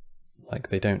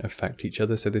affect each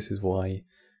other. So this is why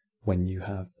when you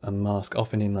have a mask,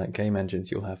 often in like game engines,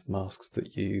 you'll have masks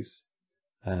that use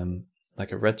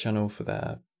like a red channel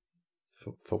for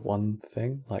one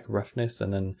thing, like roughness,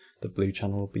 and then the blue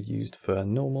channel will be used for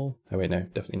normal. Oh wait, no,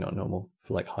 definitely not normal,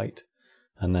 for like height.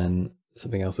 And then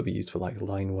something else will be used for like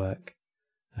line work.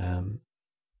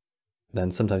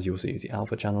 Then sometimes you also use the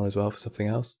alpha channel as well for something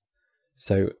else.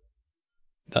 So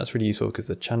that's really useful because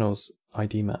the channels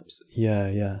ID maps,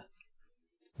 the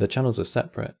channels are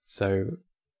separate, so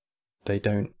they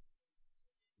don't,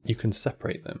 you can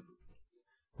separate them.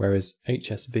 Whereas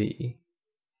HSV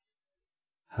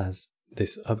has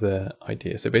this other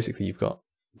idea. So basically you've got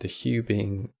the hue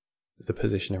being the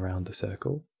position around the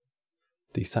circle,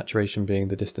 the saturation being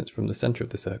the distance from the center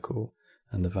of the circle,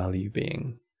 and the value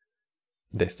being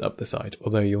this up the side.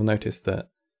 Although you'll notice that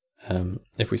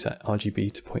if we set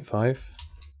RGB to 0.5,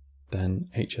 then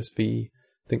HSV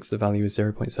thinks the value is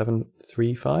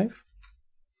 0.735.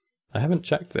 I haven't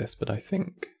checked this, but I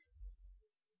think.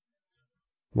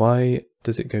 Why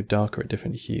does it go darker at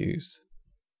different hues?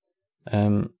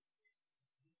 That's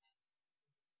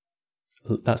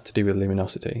to do with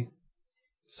luminosity.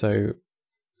 So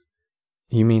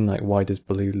you mean like, why does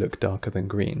blue look darker than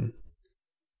green?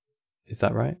 Is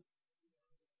that right?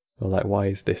 Or like, why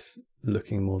is this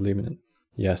looking more luminant?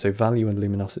 Yeah, so value and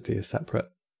luminosity are separate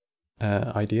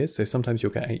ideas. So sometimes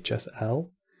you'll get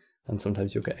HSL and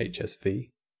sometimes you'll get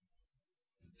HSV.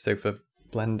 So for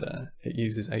Blender, it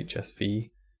uses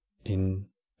HSV in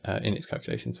its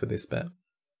calculations for this bit.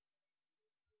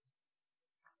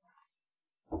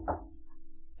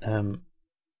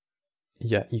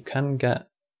 Yeah, you can get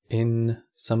in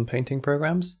some painting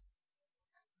programs,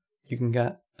 you can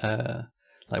get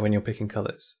like when you're picking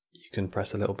colors, you can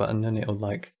press a little button and it'll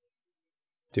like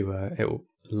it'll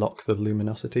lock the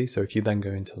luminosity. So if you then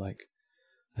go into like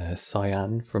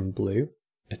cyan from blue,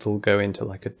 it'll go into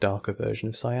like a darker version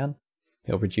of cyan.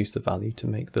 It'll reduce the value to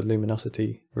make the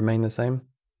luminosity remain the same.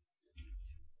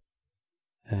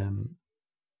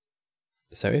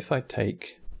 So if I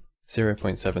take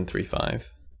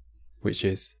 0.735, which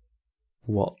is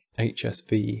what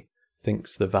HSV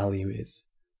thinks the value is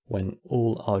when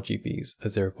all RGBs are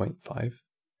 0.5,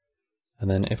 and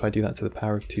then if I do that to the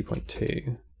power of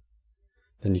 2.2,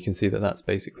 then you can see that that's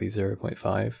basically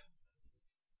 0.5.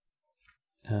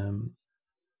 And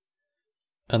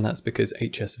that's because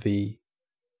HSV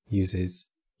uses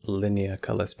linear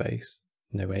color space.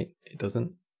 No, wait, it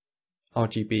doesn't.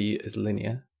 RGB is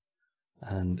linear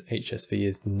and HSV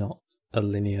is not a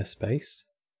linear space.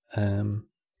 You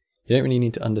don't really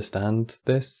need to understand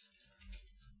this,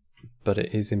 but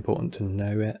it is important to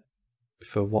know it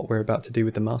for what we're about to do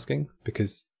with the masking,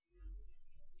 because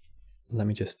let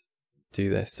me just do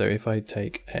this. So if I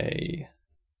take a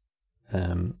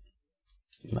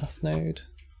math node,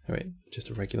 oh wait, just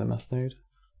a regular math node,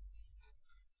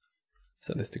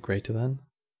 set this to greater than,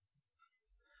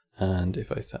 and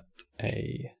if I set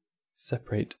a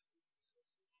separate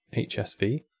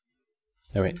HSV,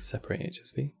 oh wait, separate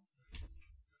HSV.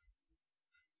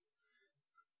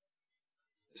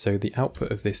 So the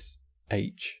output of this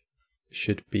H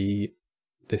should be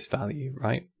this value,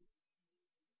 right?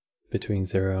 Between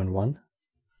 0 and 1.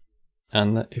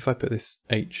 And if I put this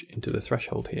H into the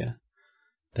threshold here,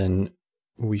 then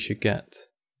we should get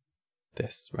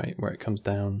this, right? Where it comes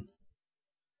down,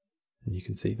 and you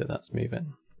can see that that's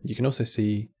moving. You can also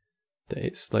see that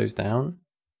it slows down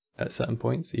at certain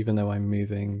points, even though I'm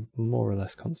moving more or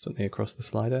less constantly across the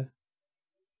slider.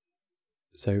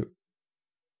 So,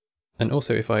 and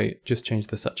also if I just change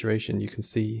the saturation, you can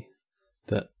see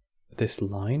that this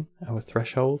line, our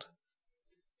threshold,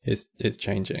 is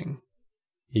changing,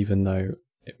 even though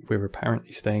we're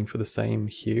apparently staying for the same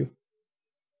hue.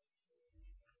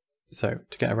 So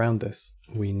to get around this,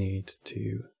 we need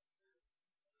to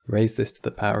raise this to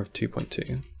the power of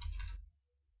 2.2.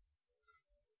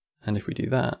 And if we do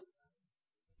that,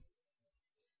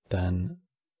 then,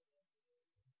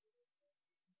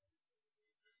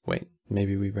 wait,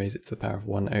 maybe we raise it to the power of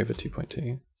 1 over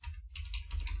 2.2.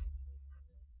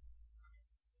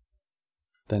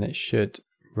 Then it should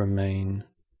remain,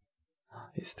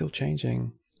 it's still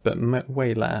changing, but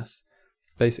way less.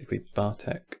 Basically,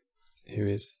 Bartek, who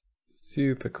is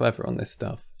super clever on this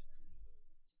stuff,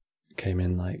 came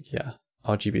in like, yeah,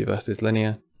 RGB versus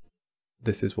linear,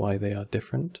 this is why they are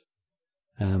different.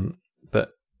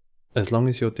 But as long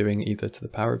as you're doing either to the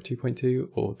power of 2.2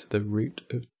 or to the root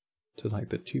of, to like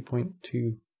the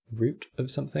 2.2 root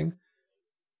of something,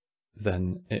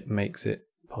 then it makes it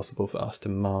possible for us to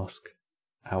mask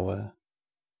our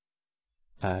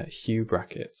hue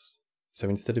brackets. So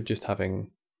instead of just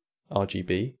having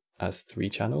RGB as 3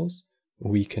 channels,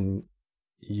 we can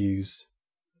use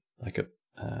like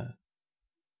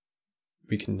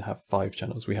we can have 5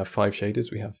 channels. We have 5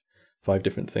 shaders, we have 5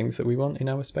 different things that we want in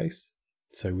our space.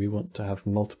 So we want to have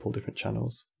multiple different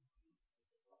channels.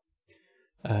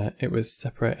 It was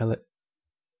separate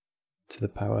to the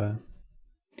power.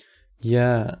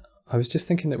 Yeah, I was just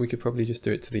thinking that we could probably just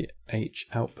do it to the H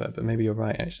output, but maybe you're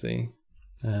right actually.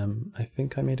 I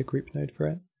think I made a group node for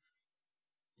it.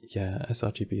 Yeah,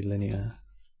 sRGB linear.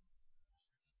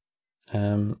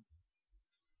 So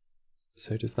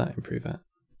does that improve it?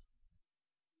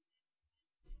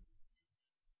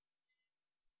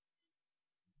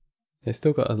 It's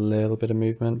still got a little bit of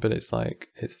movement, but it's like,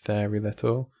 it's very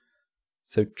little.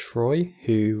 So Troy,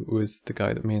 who was the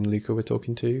guy that me and Luca were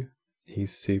talking to,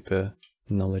 he's super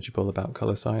knowledgeable about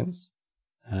color science.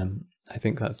 I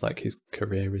think that's like his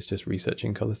career is just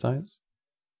researching color science.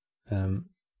 Yeah,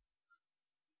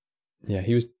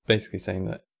 he was basically saying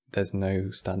that there's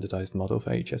no standardized model for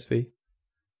HSV.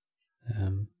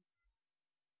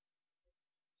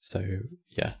 So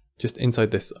yeah, just inside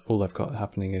this, all I've got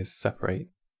happening is separate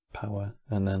power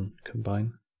and then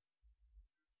combine.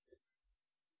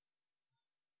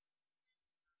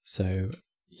 So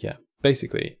yeah,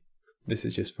 basically this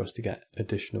is just for us to get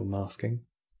additional masking.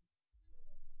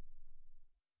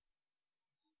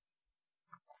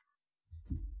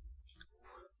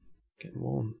 Getting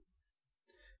warm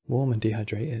and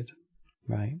dehydrated.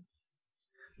 Right,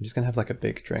 I'm just gonna have like a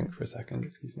big drink for a second,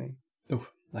 excuse me. Oh,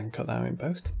 I can cut that out in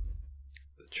post.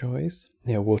 The choice,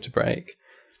 yeah, water break.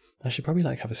 I should probably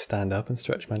like have a stand up and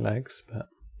stretch my legs, but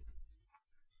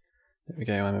there we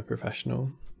go, I'm a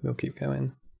professional. We'll keep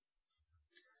going.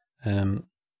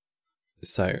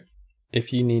 So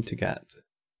if you need to get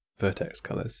vertex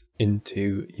colors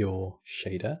into your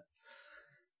shader,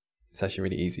 it's actually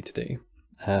really easy to do.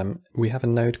 We have a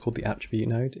node called the attribute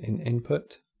node in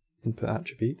input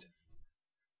attribute,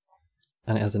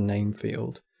 and it has a name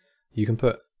field. You can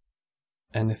put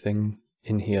anything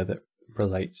in here that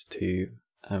relates to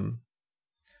an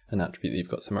attribute that you've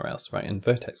got somewhere else, right? And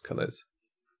vertex colors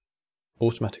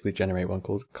automatically generate one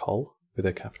called col with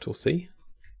a capital C.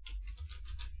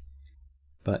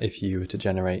 But if you were to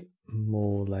generate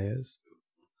more layers,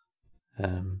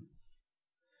 so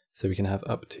we can have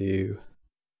up to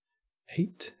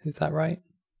 8, is that right?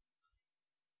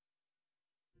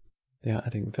 They are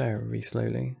adding very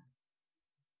slowly.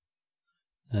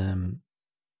 So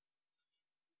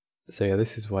yeah,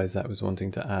 this is why Zach was wanting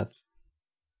to add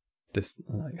this,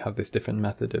 like have this different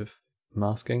method of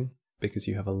masking, because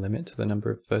you have a limit to the number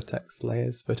of vertex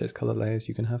color layers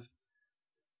you can have.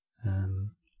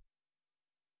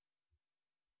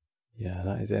 Yeah,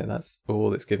 that is it. That's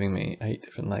all it's giving me, 8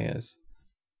 different layers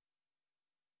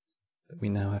that we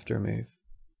now have to remove.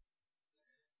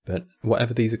 But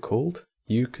whatever these are called,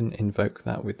 you can invoke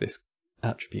that with this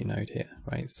attribute node here,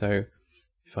 right? So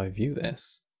if I view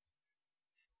this,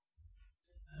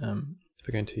 if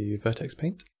we go into vertex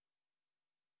paint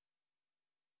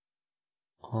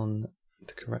on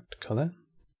the correct color,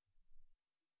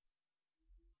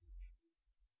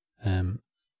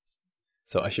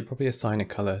 so I should probably assign a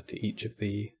color to each of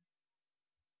the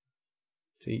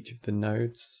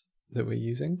nodes that we're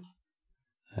using.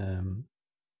 Or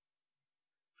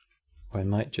I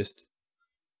might just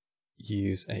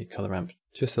use a color ramp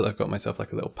just so that I've got myself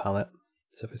like a little palette.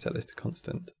 So if I set this to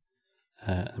constant,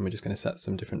 and we're just going to set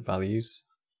some different values,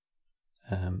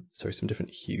 some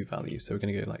different hue values. So we're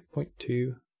going to go like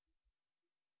 0.2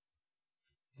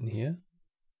 in here.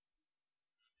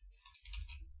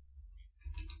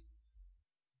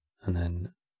 And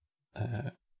then,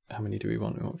 how many do we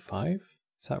want? We want 5, is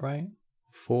that right?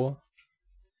 4.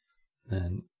 And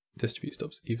then distribute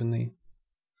stops evenly.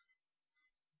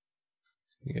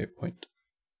 We go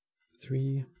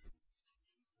 0.3.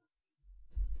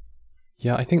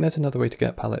 Yeah, I think there's another way to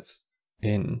get palettes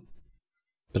in,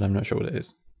 but I'm not sure what it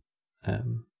is.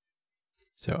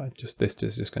 So this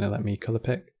is just going to let me color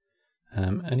pick.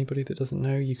 Anybody that doesn't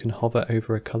know, you can hover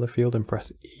over a color field and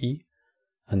press E,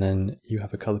 and then you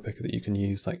have a color picker that you can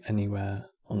use like anywhere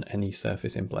on any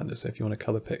surface in Blender. So if you want to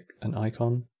color pick an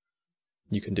icon,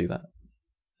 you can do that.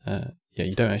 Yeah,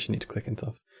 you don't actually need to click and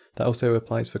stuff. That also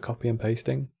applies for copy and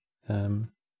pasting.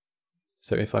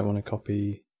 So if I want to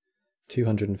copy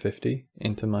 250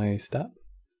 into my step,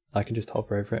 I can just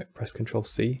hover over it, press Ctrl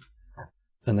C,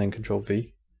 and then Ctrl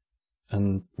V.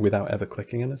 And without ever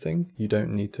clicking anything, you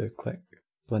don't need to click.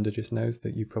 Blender just knows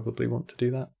that you probably want to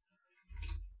do that.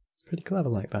 It's pretty clever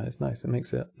like that, it's nice, it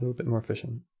makes it a little bit more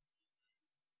efficient.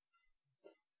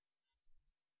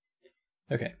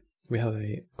 Okay, we have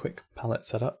a quick palette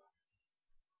setup.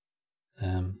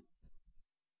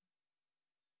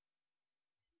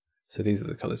 So these are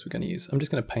the colors we're going to use. I'm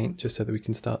just going to paint just so that we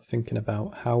can start thinking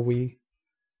about how we're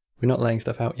not laying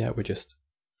stuff out yet, we're just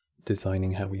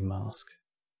designing how we mask.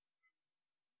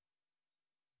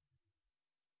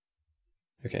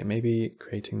 Okay, maybe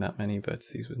creating that many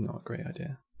vertices was not a great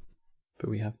idea, but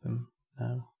we have them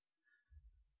now.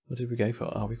 What did we go for?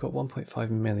 Oh, we've got 1.5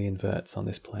 million verts on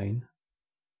this plane.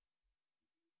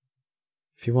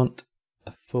 If you want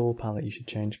a full palette, you should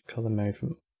change color mode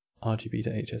from RGB to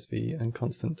HSV and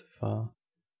constant to far.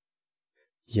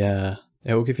 Yeah,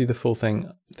 it will give you the full thing.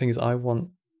 The thing is, I want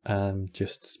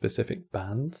just specific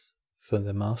bands for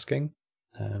the masking.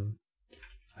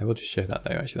 I will just show that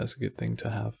though, actually that's a good thing to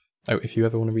have. Oh, if you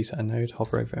ever want to reset a node,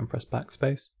 hover over it and press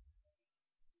backspace.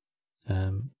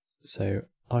 So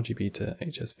RGB to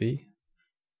HSV,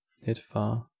 near to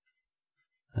far,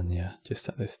 and yeah, just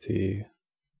set this to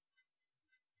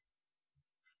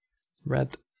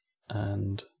red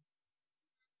and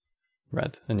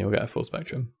red, and you'll get a full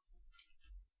spectrum.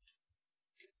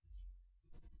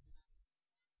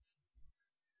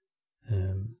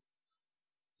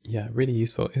 Yeah, really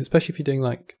useful, especially if you're doing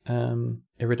like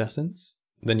iridescence.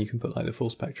 Then you can put like the full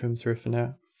spectrum through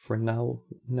a Fresnel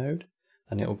node,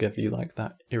 and it will give you like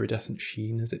that iridescent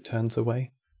sheen as it turns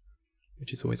away,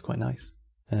 which is always quite nice.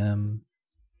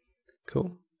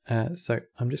 Cool. So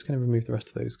I'm just going to remove the rest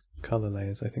of those color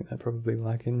layers. I think they're probably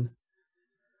lagging,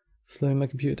 slowing my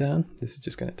computer down. This is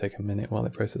just going to take a minute while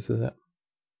it processes it.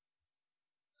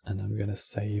 And I'm going to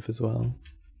save as well.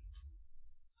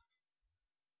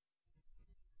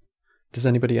 Does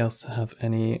anybody else have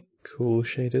any cool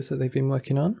shaders that they've been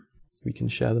working on? We can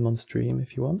share them on stream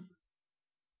if you want.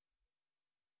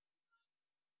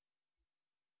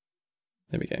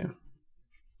 There we go.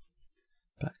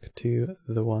 Back to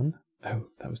the one. Oh,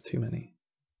 that was too many.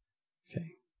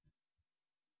 Okay.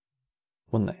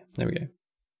 One there. There we go.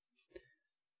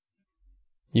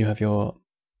 You have your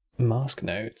mask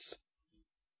nodes.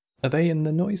 Are they in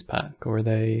the noise pack, or are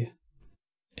they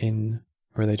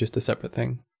just a separate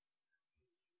thing?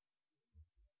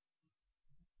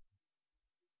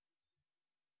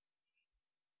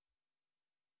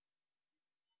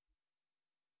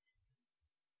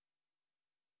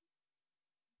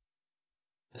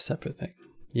 A separate thing.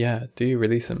 Yeah, do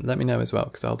release them. Let me know as well,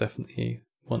 because I'll definitely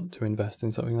want to invest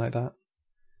in something like that.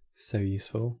 So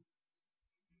useful.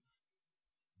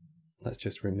 Let's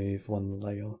just remove one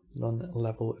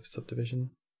level of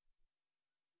subdivision.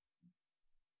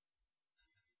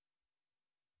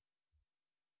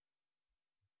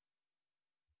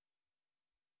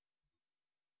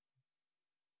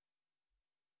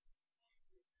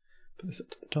 Put this up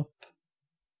to the top.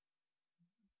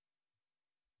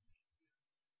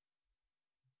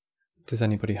 Does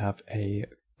anybody have a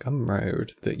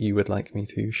Gumroad that you would like me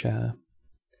to share?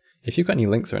 If you've got any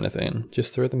links or anything,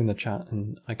 just throw them in the chat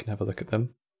and I can have a look at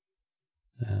them.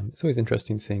 It's always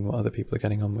interesting seeing what other people are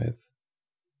getting on with.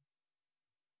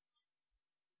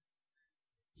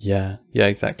 Yeah,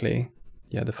 exactly.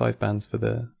 Yeah, the 5 bands for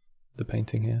the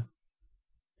painting here.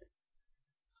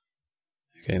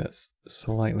 Okay, let's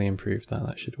slightly improve that.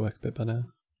 That should work a bit better.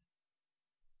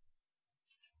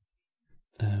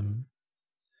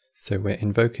 So we're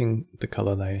invoking the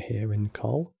color layer here in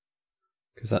Col,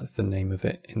 because that's the name of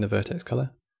it in the vertex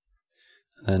color.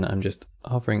 And then I'm just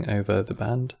hovering over the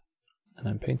band and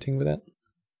I'm painting with it.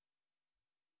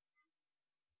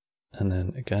 And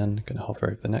then again, going to hover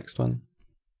over the next one.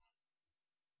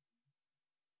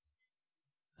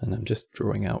 And I'm just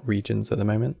drawing out regions at the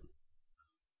moment.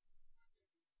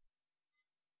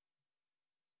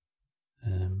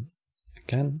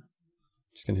 Again,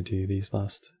 just going to do these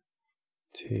last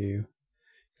 2. You've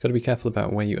got to be careful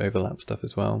about where you overlap stuff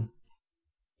as well.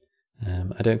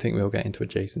 I don't think we'll get into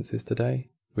adjacencies today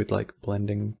with like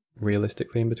blending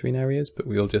realistically in between areas, but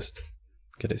we'll just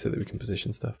get it so that we can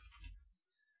position stuff.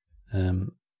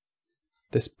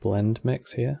 This blend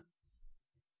mix here.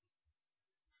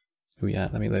 Oh yeah,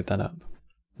 let me load that up.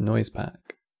 Noise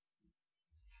pack.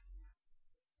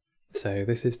 So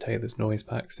this is Taylor's noise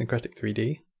pack, Syncretic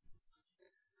 3D.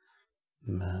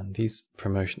 Man, these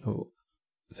promotional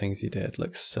things you did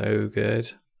look so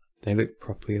good. They look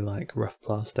properly like rough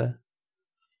plaster.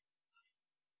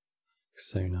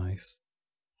 So nice.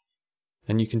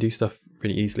 And you can do stuff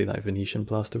really easily like Venetian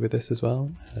plaster with this as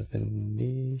well.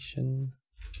 Venetian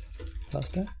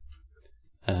plaster.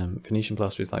 Venetian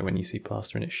plaster is like when you see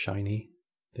plaster and it's shiny,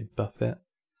 they buff it.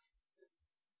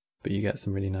 But you get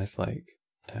some really nice like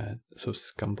sort of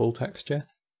scumble texture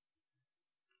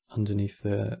underneath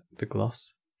the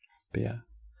gloss. But yeah,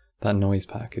 that noise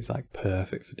pack is like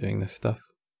perfect for doing this stuff.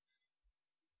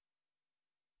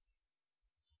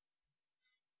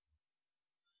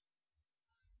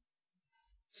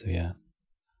 So yeah,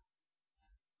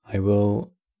 I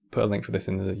will put a link for this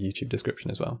in the YouTube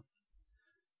description as well.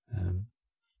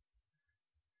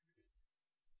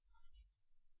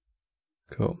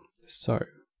 Cool. So,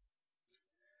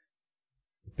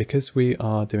 because we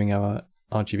are doing our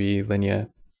RGB linear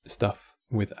stuff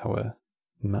with our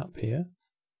map here,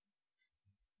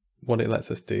 what it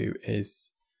lets us do is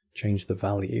change the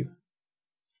value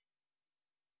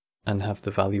and have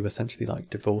the value essentially like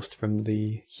divorced from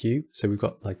the hue. So we've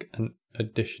got like an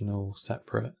additional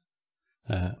separate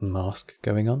mask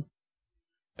going on.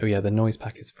 Oh yeah, the noise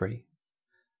pack is free.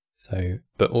 So,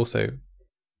 but also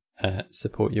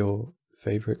support your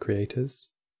favorite creators,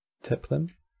 tip them.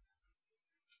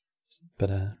 But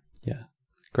yeah,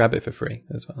 grab it for free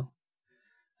as well.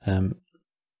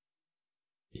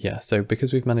 Yeah, so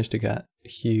because we've managed to get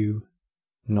hue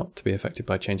not to be affected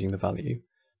by changing the value,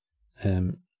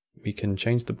 we can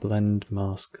change the blend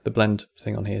mask, the blend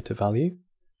thing on here to value.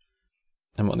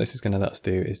 And what this is going to let us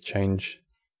do is change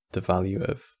the value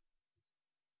of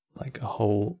like a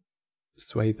whole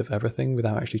swathe of everything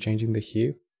without actually changing the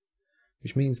hue,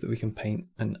 which means that we can paint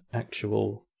an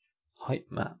actual height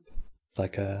map,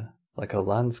 like a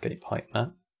landscape height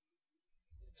map.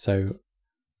 So,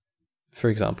 for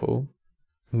example,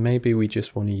 maybe we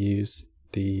just want to use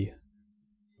the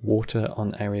water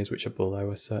on areas which are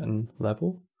below a certain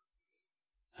level.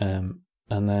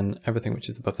 And then everything which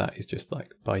is above that is just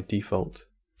like by default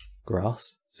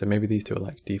grass. So maybe these two are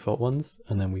like default ones,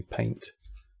 and then we paint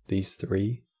these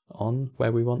three on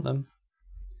where we want them.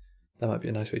 That might be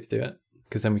a nice way to do it,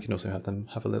 because then we can also have them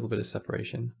have a little bit of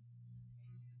separation.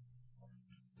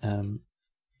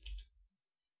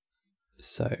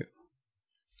 So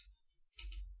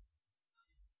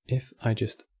if I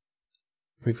just,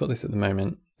 we've got this at the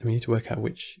moment, we need to work out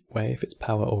which way, if it's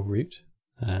power or root.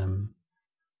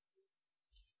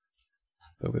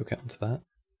 But we'll get onto that.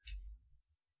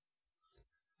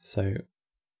 So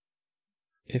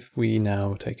if we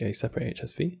now take a separate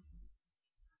HSV,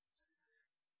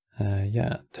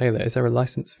 yeah, Taylor, is there a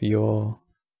license for your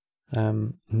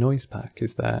noise pack?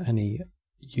 Is there any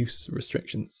use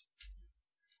restrictions?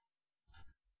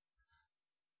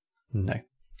 No.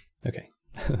 Okay,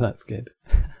 that's good.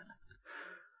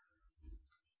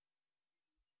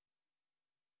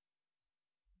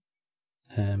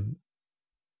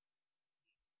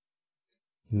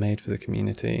 Made for the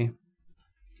community.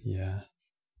 Yeah,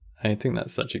 I think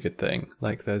that's such a good thing.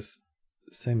 Like, there's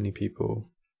so many people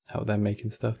out there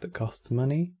making stuff that costs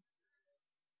money,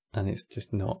 and it's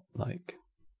just not like,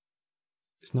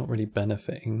 it's not really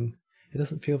benefiting. It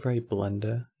doesn't feel very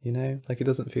Blender, you know? Like, it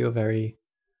doesn't feel very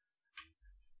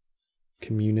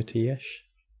community-ish.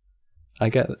 I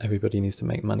get that everybody needs to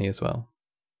make money as well,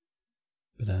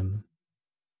 but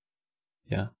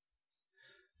yeah.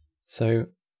 So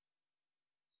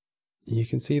you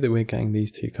can see that we're getting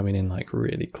these two coming in like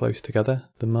really close together,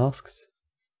 the masks,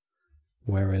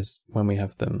 whereas when we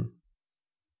have them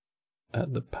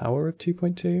at the power of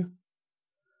 2.2,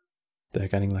 they're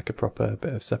getting like a proper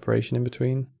bit of separation in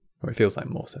between, or it feels like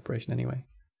more separation anyway.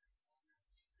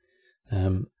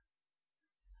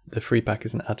 The free pack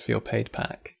is an ad for your paid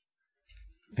pack.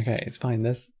 Okay, it's fine,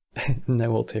 there's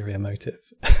no ulterior motive.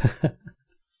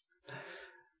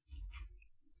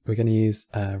 We're going to use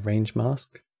a range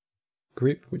mask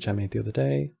group, which I made the other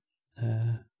day.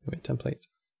 Wait, template.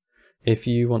 If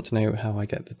you want to know how I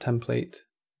get the template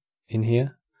in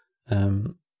here,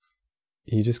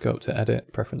 you just go up to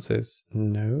edit, preferences,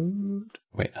 node,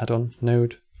 wait, add-on,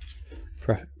 node,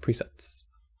 presets.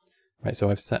 Right,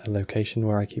 so I've set a location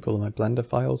where I keep all of my Blender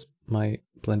files, my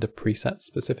Blender presets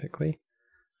specifically,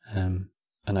 and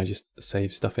I just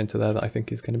save stuff into there that I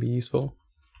think is going to be useful.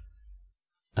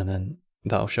 And then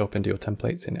that'll show up into your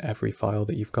templates in every file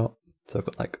that you've got. So I've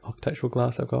got like architectural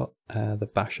glass, I've got the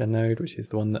basher node, which is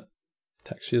the one that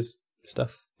textures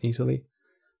stuff easily.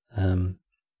 Some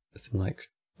like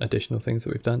additional things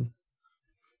that we've done.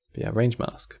 But yeah, range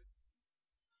mask.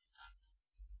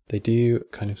 They do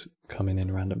kind of come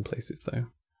in random places though.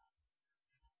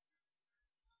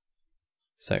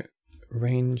 So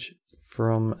range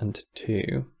from and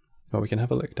to, well, we can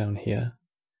have a look down here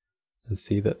and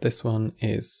see that this one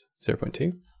is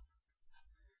 0.2.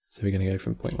 So we're going to go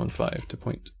from 0.15 to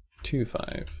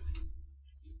 0.25.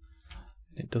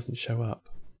 It doesn't show up.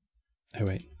 Oh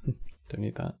wait, don't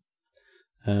need that.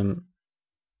 There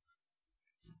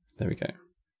we go.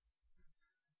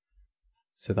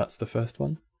 So that's the first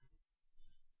one.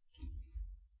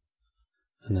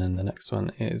 And then the next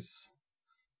one is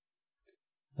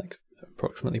like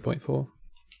approximately 0.4.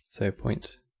 So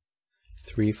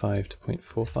 0.35 to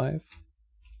 0.45.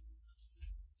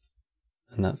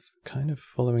 And that's kind of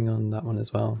following on that one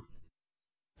as well.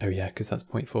 Oh yeah, because that's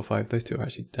 0.45. Those two are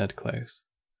actually dead close.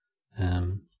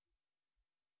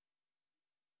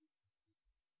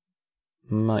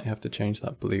 Might have to change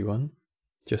that blue one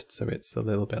just so it's a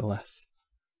little bit less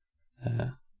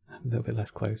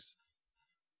close.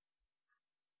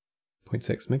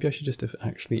 0.6. Maybe I should just have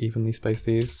actually evenly spaced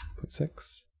these.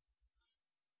 0.6.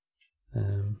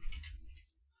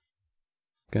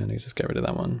 Gonna just get rid of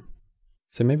that one.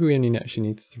 So maybe we only actually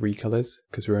need 3 colors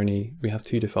because we have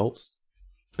 2 defaults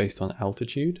based on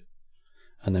altitude,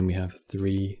 and then we have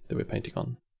 3 that we're painting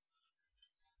on.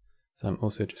 So I'm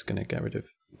also just going to get rid of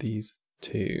these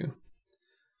 2.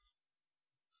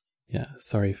 Yeah,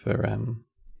 sorry for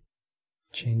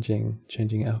changing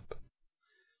it up.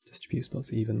 Distribute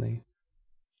spots evenly.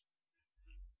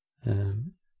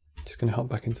 Just going to hop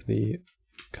back into the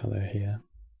color here.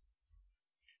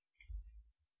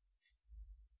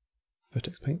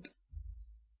 Vertex paint.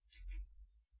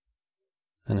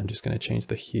 And I'm just going to change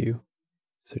the hue.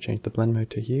 So change the blend mode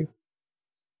to hue.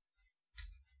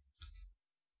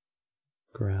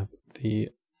 Grab the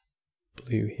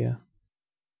blue here.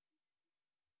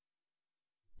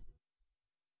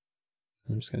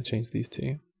 I'm just going to change these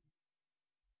 2.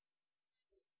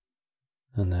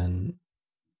 And then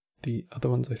the other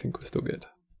ones I think were still good.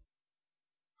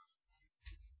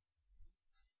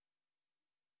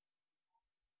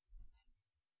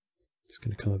 Just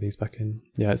going to color these back in.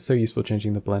 Yeah, it's so useful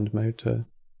changing the blend mode to,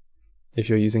 if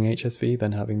you're using HSV,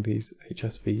 then having these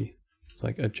HSV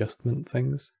like adjustment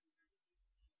things.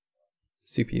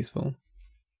 Super useful.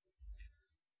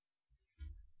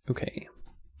 Okay,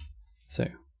 so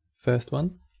first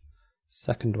one,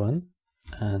 second one,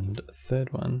 and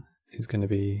third one is going to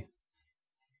be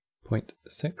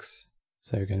 0.6.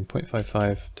 So we're going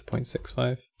 0.55 to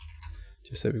 0.65,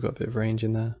 just so we've got a bit of range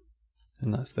in there,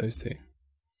 and that's those 2.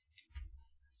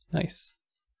 Nice.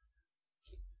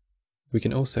 We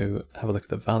can also have a look at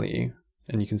the value,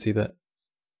 and you can see that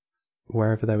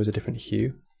wherever there was a different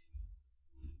hue,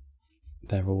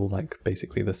 they're all like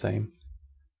basically the same.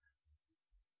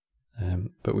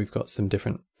 But we've got some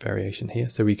different variation here,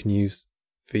 so we can use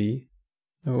V.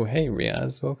 Oh, hey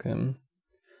Riaz, welcome.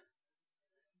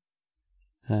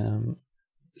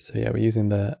 So yeah, we're using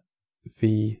the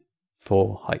V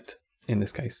for height in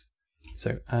this case.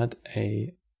 So add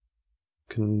a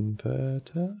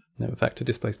vector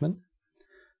displacement.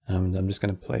 And I'm just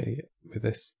going to play with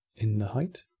this in the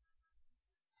height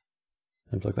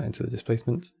and plug that into the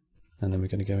displacement. And then we're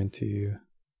going to go into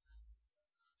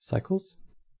cycles.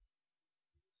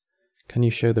 Can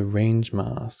you show the range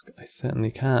mask? I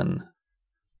certainly can.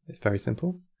 It's very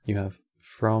simple. You have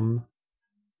from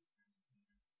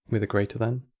with a greater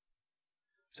than.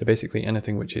 So basically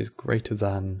anything which is greater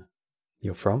than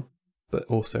your from, but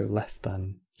also less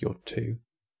than your to.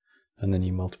 And then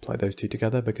you multiply those 2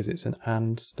 together because it's an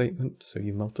AND statement, so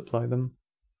you multiply them.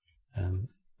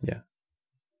 Yeah,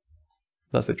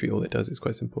 that's literally all it does. It's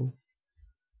quite simple.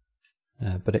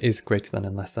 But it is greater than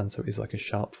and less than, so it is like a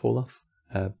sharp fall off.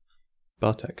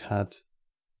 Bartek had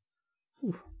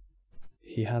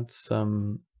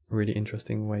some really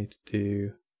interesting way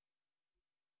to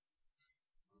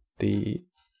do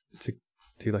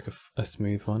like a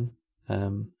smooth one.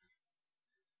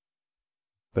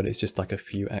 But it's just like a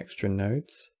few extra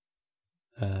nodes.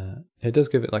 It does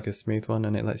give it like a smooth one,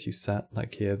 and it lets you set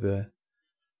like here the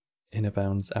inner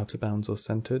bounds, outer bounds, or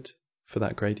centered for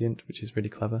that gradient, which is really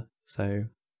clever. So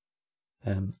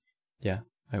yeah,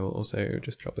 I will also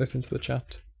just drop this into the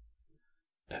chat.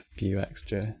 A few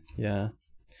extra, yeah.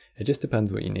 It just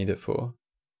depends what you need it for.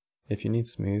 If you need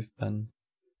smooth, then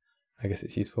I guess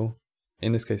it's useful.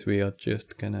 In this case, we are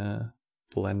just gonna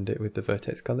blend it with the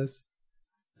vertex colors.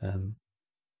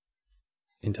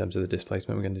 In terms of the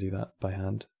displacement, we're going to do that by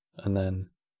hand. And then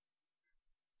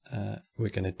we're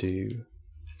going to do,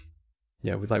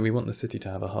 yeah, we want the city to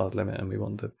have a hard limit, and we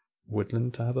want the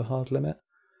woodland to have a hard limit.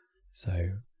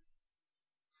 So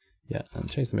yeah,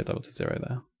 and change the mid-level to 0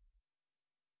 there.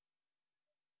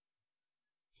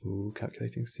 Ooh,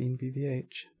 calculating scene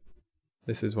BVH.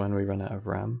 This is when we run out of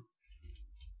RAM.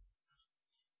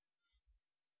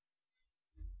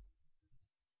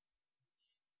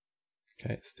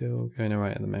 Okay, it's still going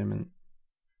alright at the moment.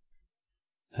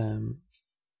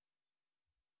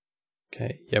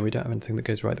 Okay, yeah, we don't have anything that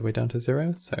goes right the way down to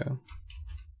 0, so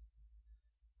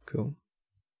cool.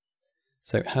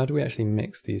 So how do we actually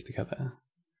mix these together?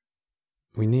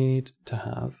 We need to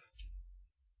have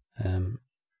a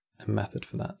method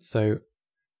for that. So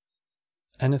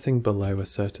anything below a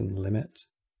certain limit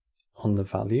on the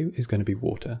value is going to be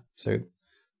water. So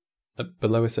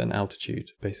below a certain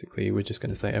altitude, basically, we're just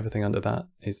going to say everything under that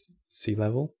is sea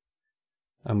level,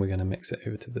 and we're going to mix it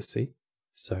over to the sea.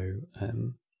 So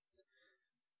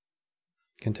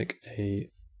can take a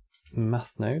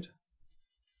math node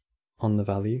on the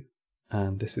value,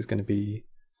 and this is going to be,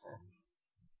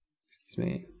 excuse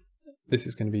me, this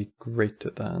is going to be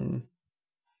greater than,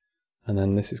 and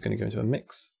then this is going to go into a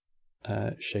mix,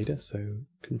 shader, so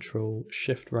Control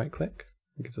Shift right click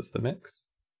gives us the mix.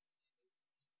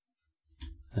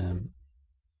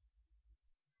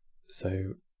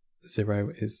 So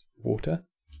 0 is water,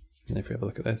 and if we have a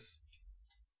look at this,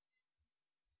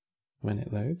 when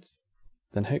it loads,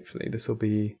 then hopefully this will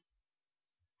be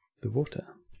the water.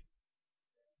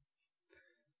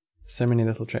 So many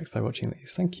little tricks by watching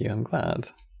these. Thank you, I'm glad.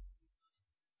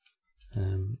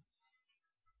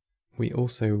 We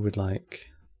also would like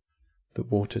the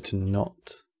water to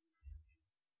not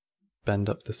bend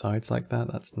up the sides like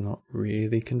that. That's not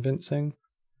really convincing.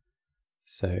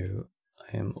 So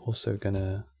I am also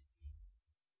gonna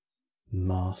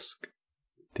mask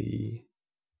the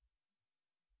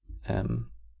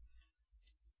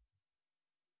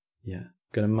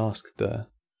gonna mask the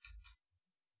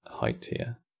height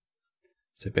here.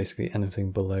 So basically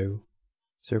anything below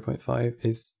 0.5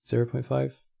 is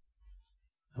 0.5.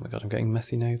 Oh my god, I'm getting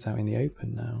messy nodes out in the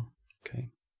open now.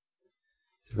 Okay.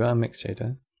 So we've got our mix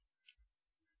shader.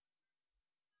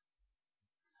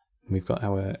 We've got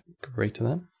our greater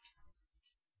than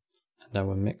and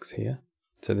our mix here.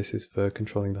 So this is for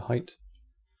controlling the height.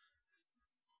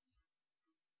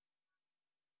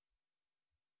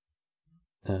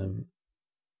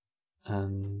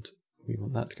 And we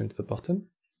want that to go into the bottom.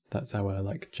 That's our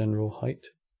like general height.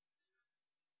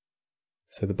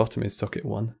 So the bottom is socket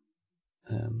 1.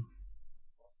 I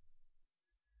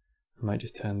might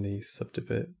just turn the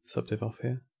subdiv off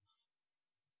here.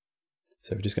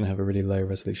 So we're just going to have a really low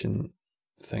resolution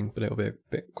thing, but it'll be a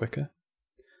bit quicker.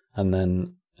 And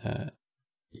then,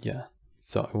 yeah,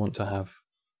 so I want to have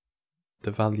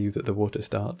the value that the water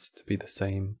starts to be the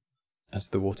same as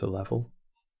the water level.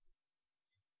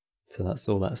 So that's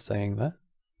all that's saying there.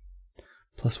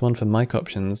 +1 for mic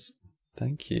options.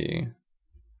 Thank you.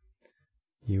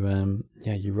 You,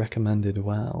 yeah, you recommended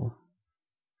well.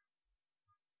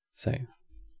 So,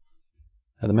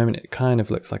 at the moment it kind of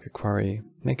looks like a quarry.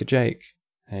 Make a Jake.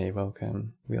 Hey,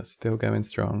 welcome. We are still going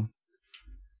strong.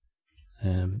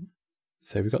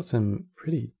 So we've got some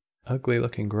pretty ugly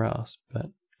looking grass,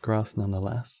 but grass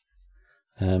nonetheless.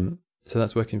 So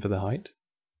that's working for the height.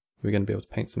 We're going to be able to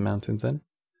paint some mountains in.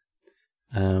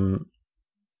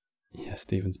 Yeah,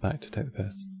 Stephen's back to take the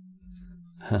piss.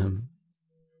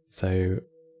 So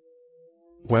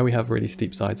where we have really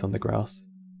steep sides on the grass,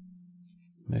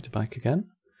 motorbike again,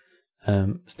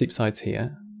 steep sides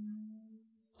here,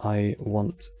 I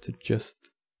want to just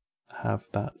have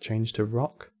that change to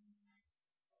rock.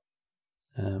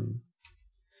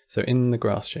 So in the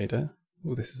grass shader,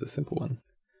 well, this is a simple one.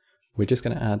 We're just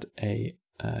going to add a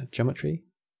geometry,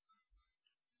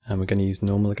 and we're going to use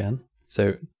normal again.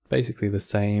 So basically the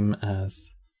same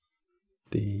as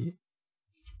the,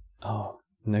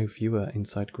 no viewer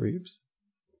inside groups.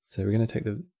 So we're going to take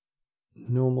the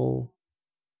normal,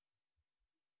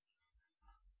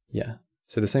 yeah.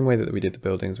 So the same way that we did the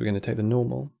buildings, we're going to take the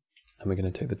normal and we're going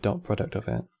to take the dot product of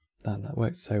it. That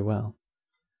works so well.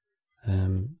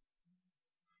 And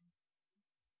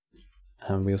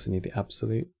we also need the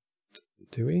absolute,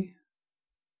 do we?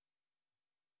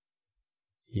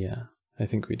 Yeah, I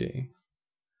think we do.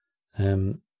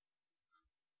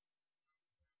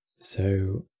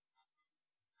 So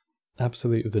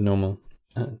absolute of the normal,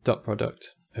 dot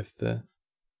product of the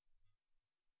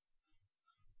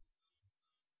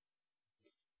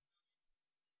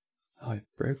I've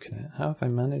broken it. How have I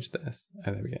managed this?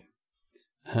 Oh, there we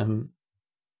go.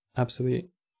 Absolute,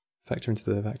 factor into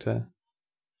the vector,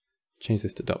 change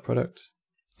this to dot product,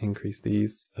 increase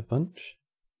these a bunch.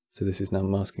 So this is now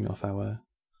masking off our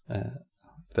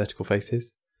vertical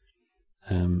faces.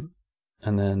 And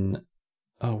then,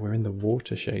 we're in the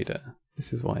water shader.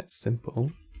 This is why it's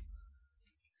simple.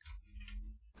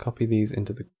 Copy these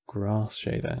into the grass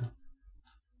shader.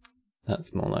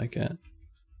 That's more like it.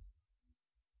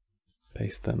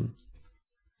 Paste them.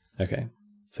 Okay,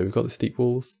 so we've got the steep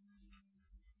walls,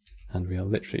 and we are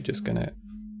literally just going to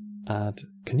add.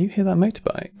 Can you hear that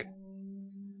motorbike?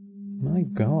 My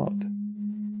god.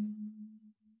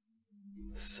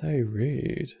 So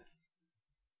rude.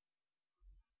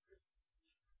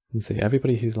 And see,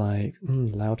 everybody who's like,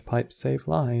 loud pipes save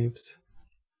lives.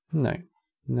 No,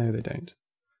 they don't.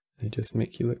 They just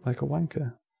make you look like a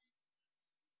wanker.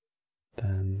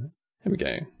 Then, here we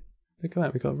go. Look at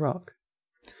that, we got a rock.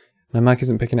 My mic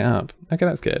isn't picking it up. Okay,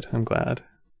 that's good, I'm glad.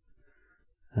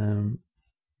 I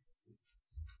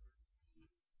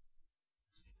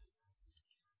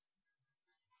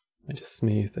just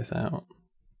smooth this out.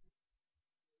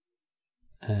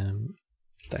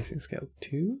 Dicing scale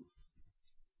 2.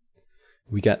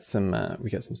 We get some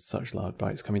such loud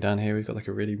bites coming down here. We've got like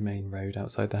a really main road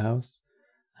outside the house,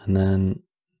 and then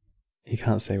You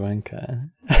can't say wanker.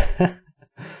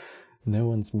 No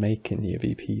one's making you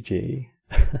be PG.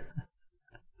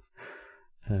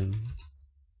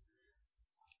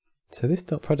 So this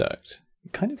dot product,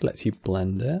 it kind of lets you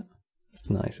blend it. That's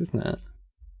nice, isn't it?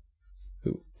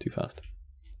 Ooh, too fast.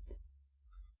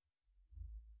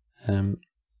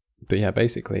 But yeah,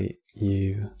 basically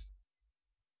you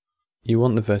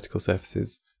want the vertical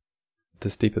surfaces, the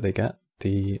steeper they get,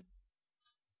 the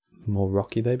more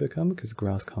rocky they become because the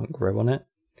grass can't grow on it.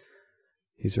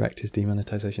 His rect is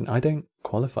demonetization. I don't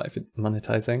qualify for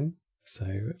monetizing,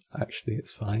 so actually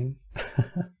it's fine.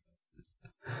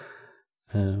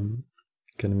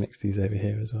 Gonna mix these over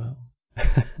here as well.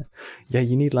 Yeah,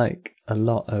 you need like a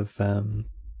lot of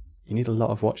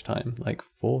watch time, like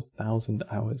 4,000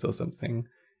 hours or something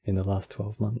in the last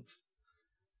 12 months.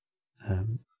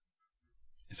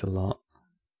 It's a lot.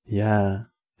 Yeah,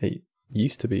 it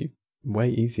used to be way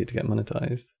easier to get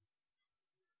monetized.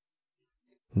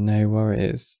 No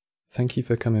worries. Thank you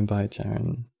for coming by,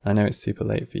 Sharon. I know it's super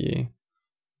late for you.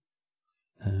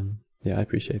 Yeah, I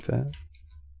appreciate that.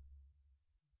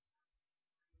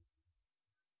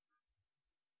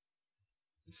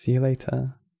 See you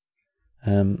later.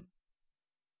 I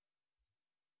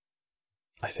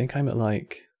think I'm at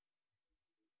like...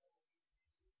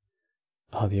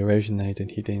 Oh, the erosion node in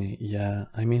Houdini. Yeah,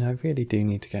 I mean, I really do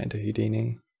need to get into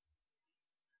Houdini.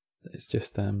 It's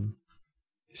just that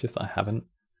I haven't.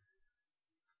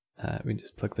 We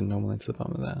just plug the normal into the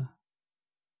bottom of there.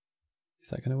 Is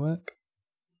that going to work?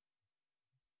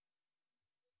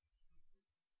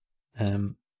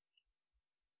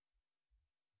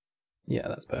 Yeah,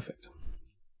 that's perfect.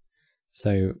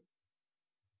 So,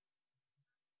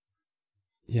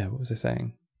 yeah, what was I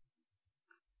saying?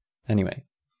 Anyway,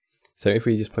 so if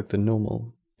we just plug the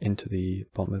normal into the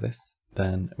bottom of this,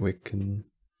 then we can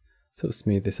sort of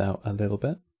smooth this out a little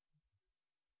bit.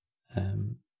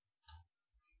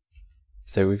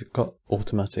 So we've got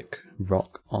automatic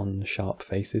rock on sharp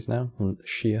faces now, on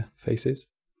shear faces.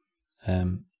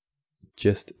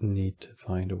 Just need to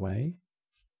find a way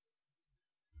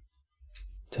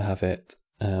to have it,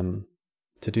 to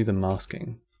do the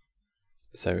masking.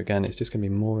 So again, it's just going to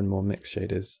be more and more mixed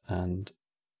shaders and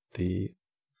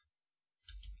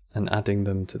adding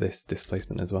them to this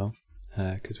displacement as well,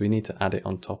 because we need to add it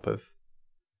on top of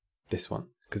this one,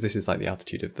 because this is like the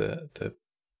altitude of the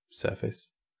surface,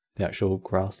 the actual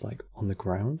grass like on the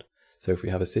ground. So if we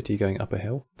have a city going up a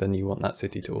hill, then you want that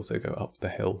city to also go up the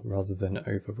hill rather than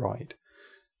override.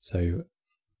 So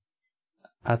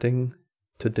adding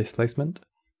to displacement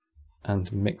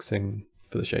and mixing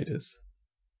for the shaders.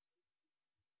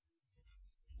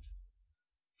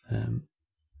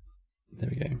 There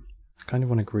we go. I kind of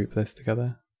want to group this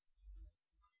together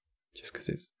just because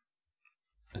it's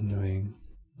annoying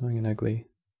and ugly.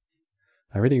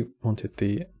 I really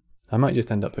wanted I might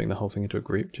just end up putting the whole thing into a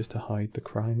group just to hide the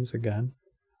crimes again.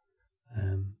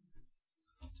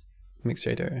 Mixed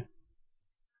shader.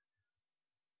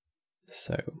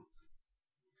 So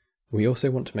we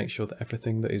also want to make sure that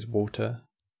everything that is water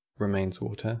remains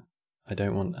water. I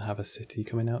don't want to have a city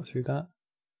coming out through that.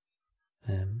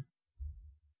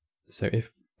 So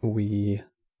if we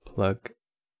plug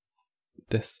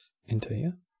this into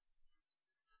here,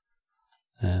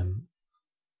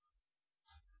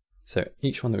 so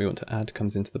each one that we want to add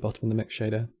comes into the bottom of the mix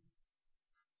shader,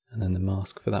 and then the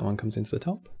mask for that one comes into the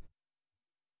top.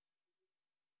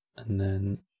 And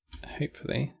then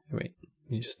hopefully, wait,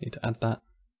 you just need to add that.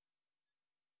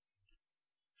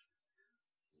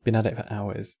 Been at it for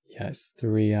hours. Yeah, it's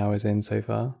 3 hours in so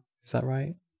far. Is that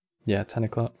right? Yeah, 10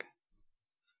 o'clock.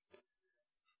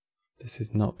 This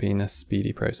has not been a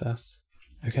speedy process.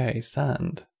 Okay,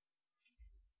 sand.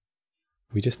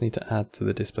 We just need to add to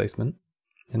the displacement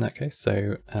in that case.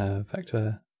 So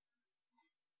vector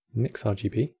mix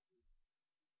RGB.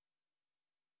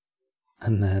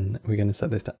 And then we're going to set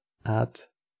this to add.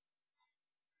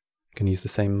 We can use the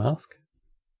same mask.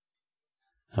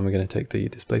 And we're going to take the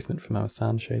displacement from our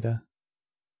sand shader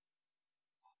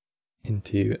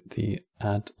into the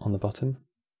add on the bottom.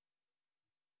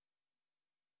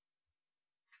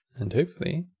 And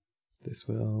hopefully this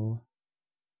will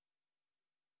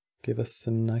give us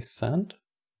some nice sand.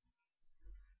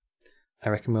 I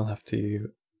reckon we'll have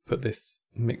to put this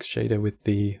mix shader with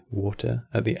the water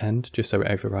at the end, just so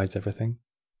it overrides everything.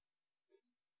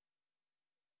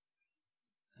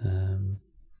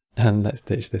 And let's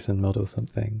ditch this and model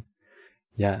something.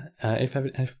 Yeah, I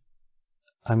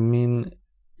mean,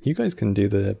 you guys can do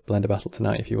the Blender battle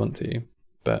tonight if you want to,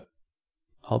 but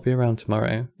I'll be around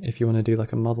tomorrow if you want to do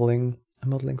like a modeling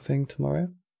thing tomorrow.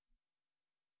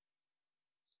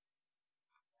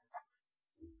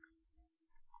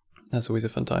 That's always a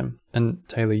fun time. And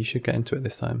Taylor, you should get into it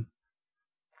this time.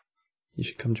 You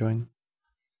should come join.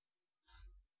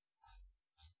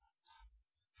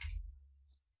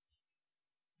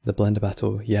 The blender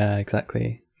battle, yeah,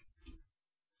 exactly.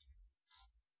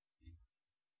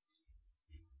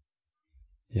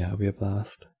 Yeah, it'll be a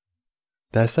blast.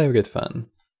 They're so good fun.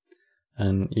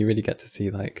 And you really get to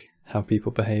see like how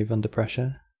people behave under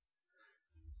pressure.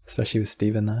 Especially with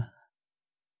Stephen there.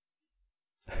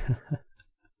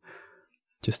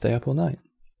 Just stay up all night.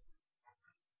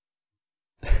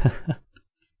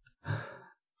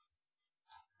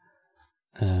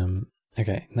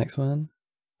 Okay, next one.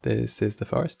 This is the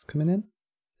forest coming in.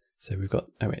 So we've got,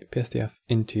 oh wait, PSDF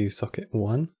into socket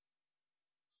 1.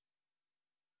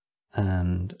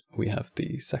 And we have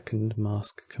the second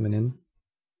mask coming in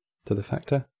to the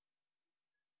factor.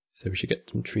 So we should get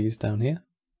some trees down here.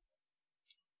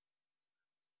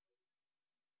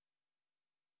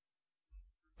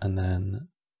 And then,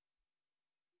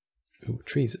 ooh,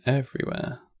 trees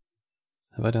everywhere.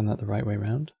 Have I done that the right way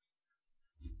around?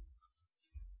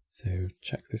 So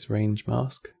check this range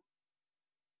mask.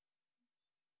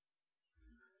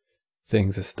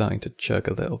 Things are starting to chug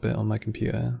a little bit on my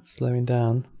computer, slowing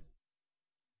down.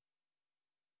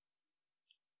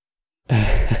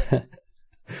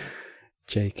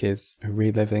 Jake is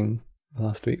reliving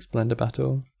last week's blender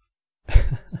battle.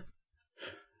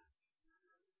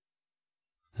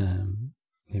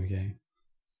 Here we go.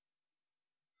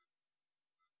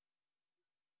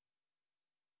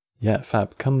 Yeah,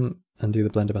 fab. Come and do the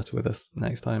blender battle with us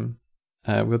next time.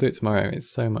 We'll do it tomorrow. It's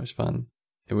so much fun.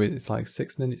 It's like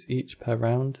 6 minutes each per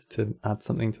round to add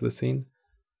something to the scene.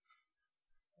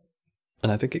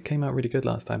 And I think it came out really good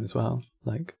last time as well.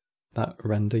 Like that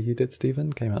render you did,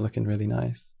 Stephen, came out looking really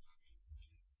nice.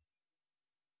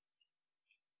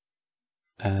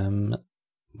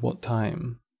 What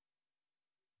time?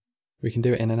 We can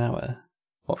do it in an hour.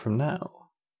 What, from now?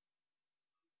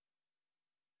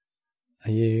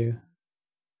 Are you?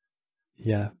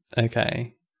 Yeah,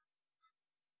 okay.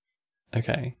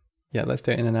 Okay. Yeah, let's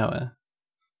do it in an hour.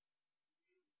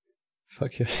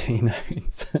 Fuck your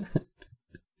notes.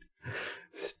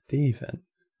 Stephen.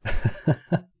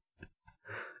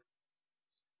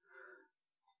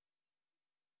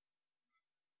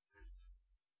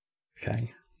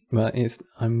 Okay. Well, it's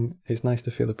nice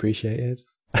to feel appreciated.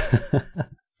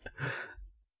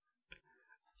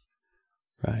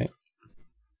 Right.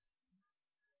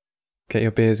 Get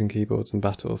your beers and keyboards and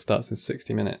battle starts in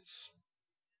 60 minutes.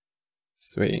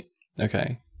 Sweet.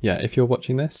 Okay. Yeah, if you're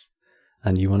watching this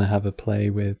and you want to have a play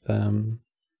with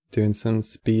doing some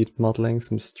speed modeling,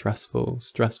 some stressful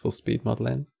speed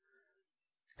modeling,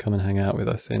 come and hang out with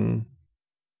us in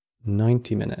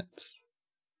 90 minutes.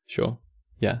 Sure.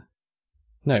 Yeah.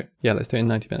 No. Yeah, let's do it in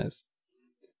 90 minutes.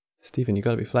 Stephen, you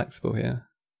got to be flexible here.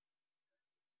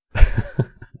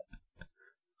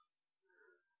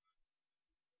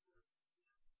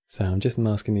 So I'm just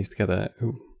masking these together.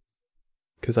 Ooh.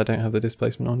 Because I don't have the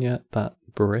displacement on yet, that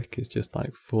brick is just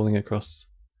like falling across.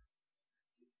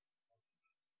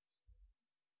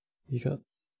 You got...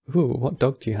 Ooh, what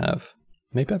dog do you have?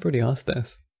 Maybe I've already asked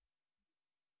this.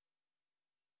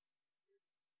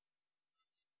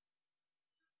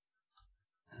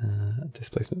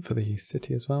 Displacement for the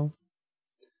city as well.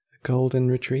 A golden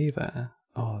retriever.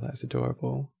 Oh, that's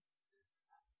adorable.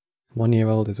 1 year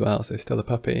old as well, so still a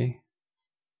puppy.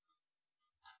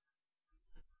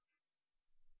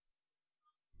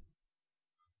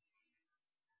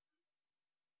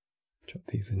 Drop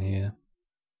these in here.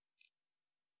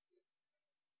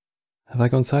 Have I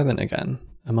gone silent again?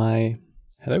 Am I...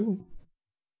 Hello?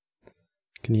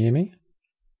 Can you hear me?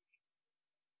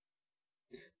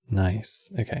 Nice,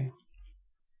 okay.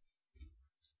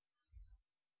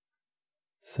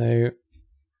 So...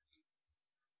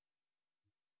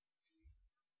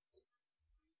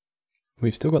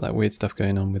 we've still got that weird stuff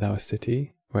going on with our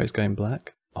city, where it's going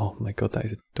black. Oh my god, that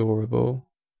is adorable.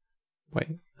 Wait,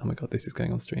 oh my god, this is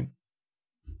going on stream.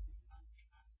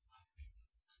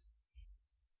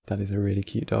 That is a really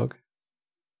cute dog.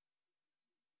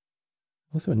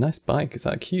 Also a nice bike, is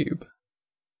that a cube?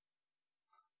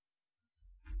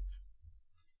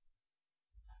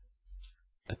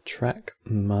 A Trek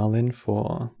Marlin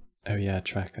 4. Oh yeah,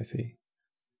 Trek, I see.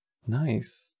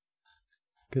 Nice.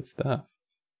 Good stuff.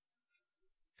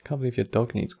 I can't believe your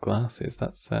dog needs glasses,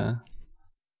 that's sad.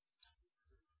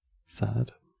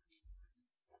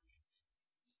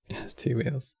 It has 2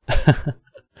 wheels.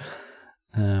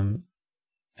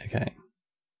 Okay.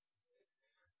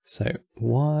 So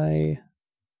why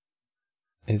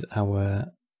is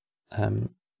our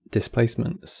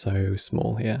displacement so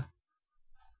small here?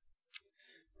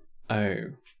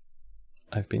 Oh,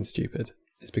 I've been stupid.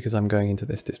 It's because I'm going into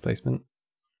this displacement.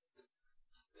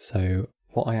 So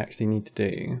what I actually need to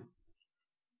do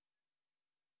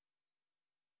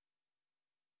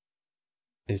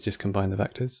is just combine the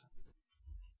vectors.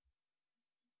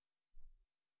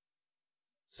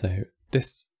 So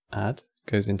this add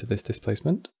goes into this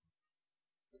displacement,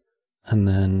 and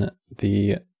then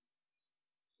the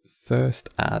first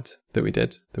add that we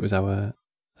did, that was our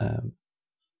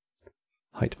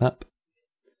height map,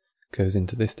 goes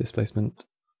into this displacement,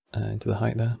 into the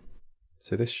height there.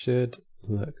 So this should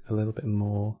look a little bit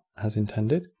more as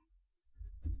intended.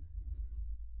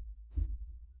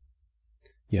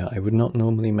 Yeah, I would not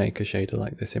normally make a shader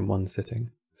like this in one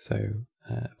sitting, so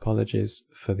apologies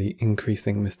for the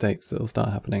increasing mistakes that will start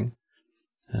happening.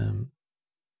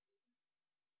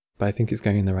 But I think it's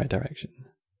going in the right direction.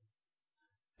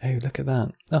 Oh, look at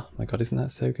that. Oh my god, isn't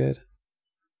that so good?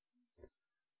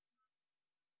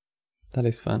 That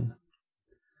is fun.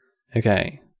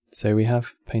 Okay, so we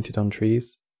have painted on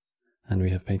trees, and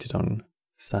we have painted on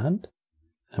sand,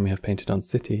 and we have painted on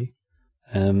city.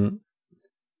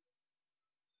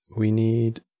 We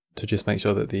need to just make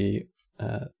sure that the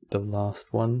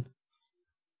last one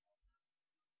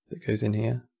that goes in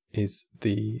here is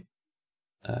the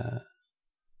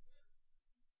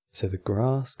so the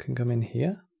grass can come in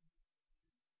here,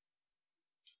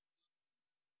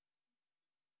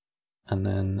 and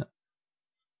then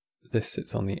this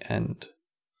sits on the end,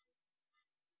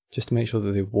 just to make sure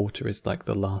that the water is like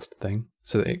the last thing,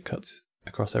 so that it cuts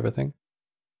across everything.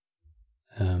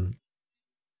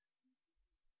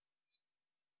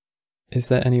 Is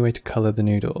there any way to colour the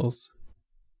noodles?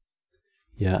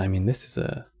 Yeah, I mean this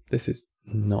is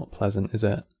not pleasant, is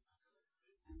it?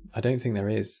 I don't think there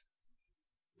is,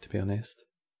 to be honest.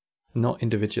 Not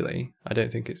individually. I don't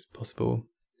think it's possible.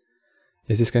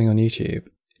 Is this going on YouTube?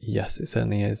 Yes, it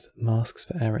certainly is. Masks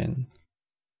for Erin.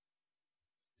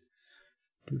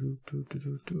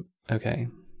 Okay,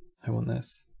 I want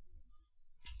this.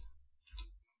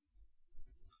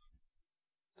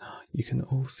 You can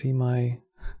all see my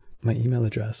email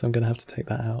address. I'm going to have to take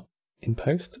that out in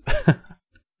post.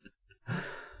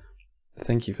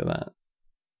 Thank you for that.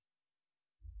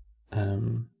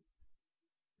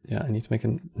 Yeah, I need to make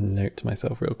a note to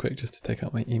myself real quick just to take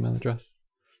out my email address.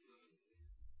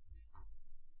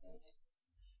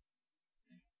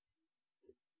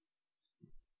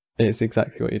 It's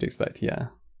exactly what you'd expect. Yeah,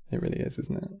 it really is,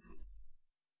 isn't it?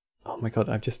 Oh my god,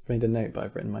 I've just made a note, but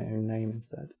I've written my own name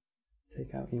instead.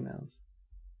 Take out emails.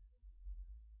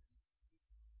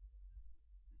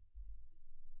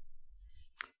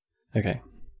 Okay,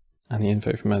 and the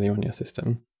info from earlier on your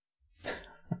system.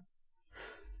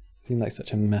 Seems like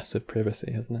such a mess of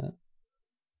privacy, hasn't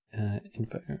it?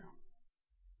 Info.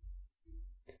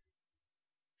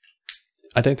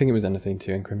 I don't think it was anything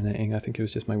too incriminating. I think it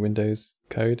was just my Windows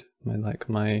code,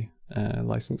 my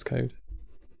license code.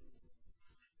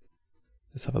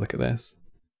 Let's have a look at this.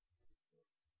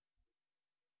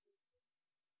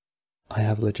 I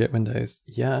have legit Windows.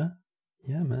 Yeah,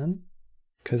 man.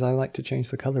 Because I like to change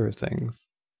the color of things.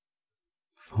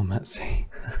 Format C.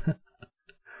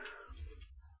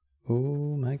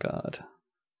 Oh my god.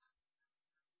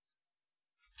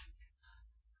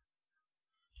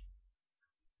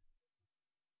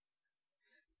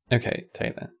 Okay,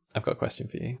 Taylor, I've got a question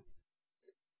for you.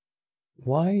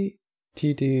 Why do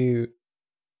you do,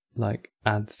 like,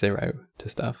 add 0 to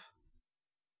stuff?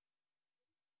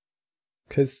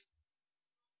 Because,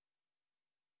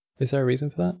 is there a reason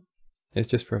for that? It's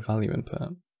just for a value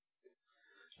input.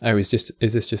 Oh, is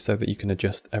this just so that you can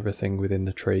adjust everything within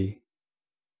the tree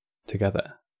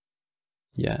together?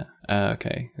 Yeah,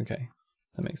 okay,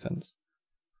 that makes sense.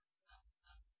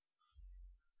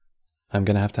 I'm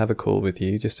going to have a call with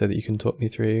you just so that you can talk me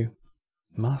through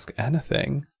mask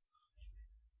anything.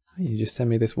 You just send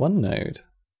me this one node.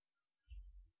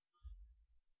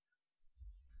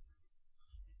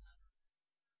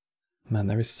 Man,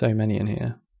 there is so many in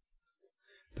here.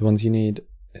 The ones you need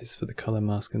is for the color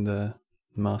mask and the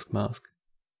mask for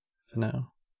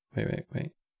now. Wait.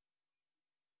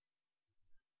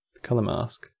 The color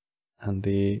mask and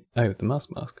the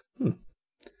mask.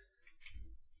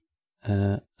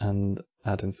 And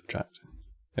add and subtract.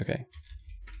 Okay.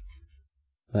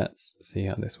 Let's see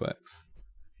how this works.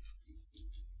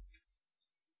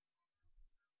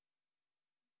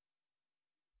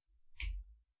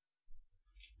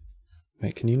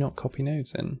 Wait, can you not copy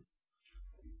nodes in?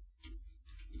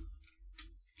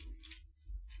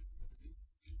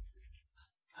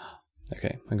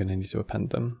 Okay, I'm going to need to append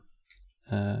them.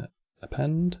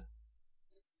 Append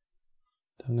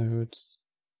nodes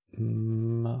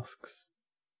masks.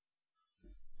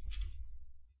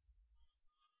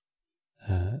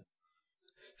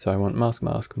 So I want mask,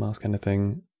 mask, mask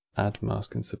anything, add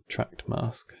mask and subtract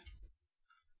mask.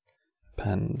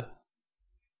 Append.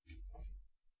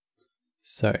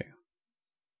 So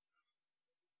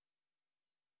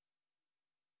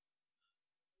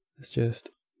let's just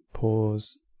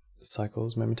pause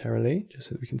cycles momentarily just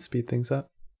so that we can speed things up.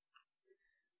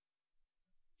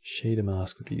 Shader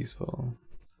mask would be useful.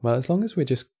 Well, as long as we're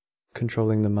just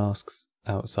controlling the masks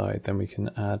outside, then we can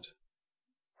add.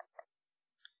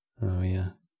 Oh yeah.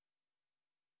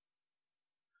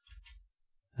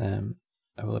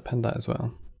 I will append that as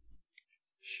well.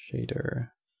 Shader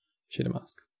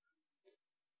mask.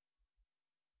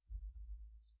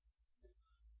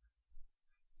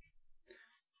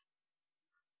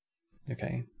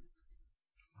 Okay.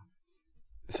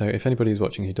 So if anybody's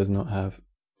watching who does not have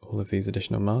all of these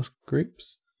additional mask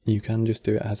groups, you can just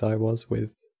do it as I was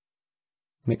with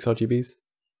mix RGBs.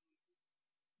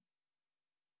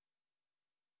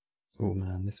 Oh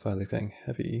man, this file is getting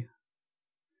heavy.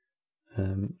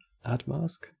 Add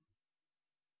mask.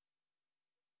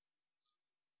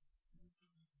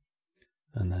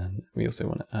 And then we also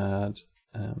want to add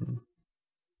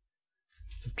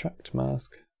subtract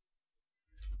mask.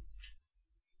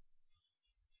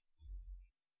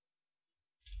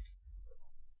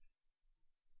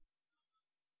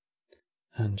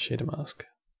 And shader mask.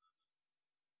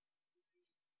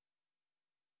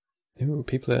 Ooh,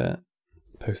 people are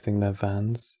posting their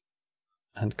vans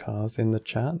and cars in the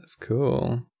chat. That's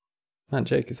cool. Man,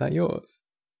 Jake, is that yours?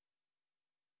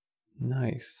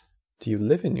 Nice. Do you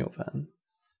live in your van?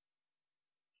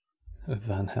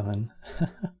 Van Helen.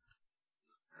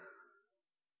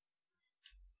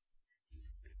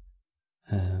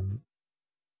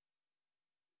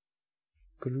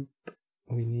 Group.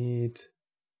 We need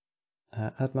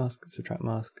add mask, subtract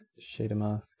mask, shader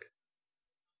mask.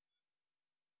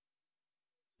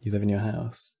 You live in your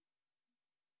house?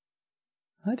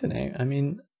 I don't know. I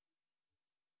mean,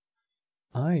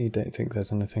 I don't think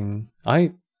there's anything.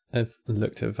 I have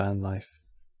looked at van life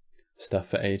stuff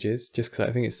for ages just because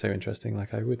I think it's so interesting.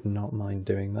 Like, I would not mind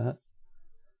doing that.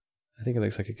 I think it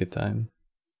looks like a good time.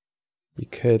 You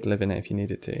could live in it if you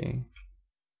needed to.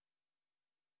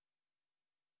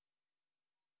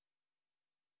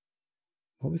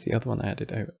 What was the other one I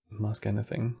added? Oh, mask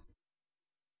anything.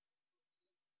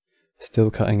 Still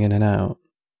cutting in and out.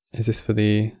 Is this for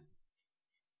the...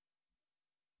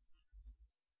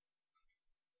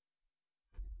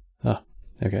 Ah,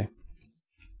 okay.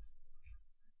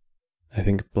 I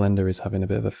think Blender is having a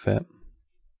bit of a fit.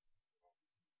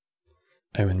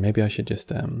 Oh, and maybe I should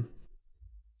just...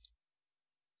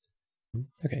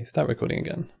 Okay, start recording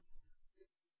again.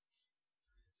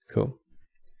 Cool.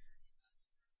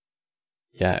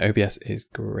 Yeah, OBS is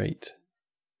great.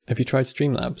 Have you tried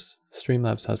Streamlabs?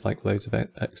 Streamlabs has like loads of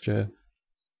extra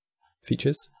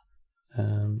features.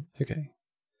 Okay.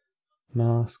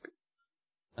 Mask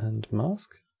and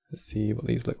mask. Let's see what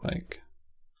these look like.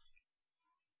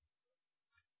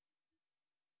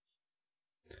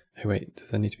 Oh wait,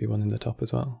 does there need to be one in the top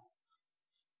as well?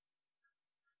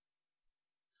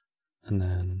 And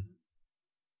then...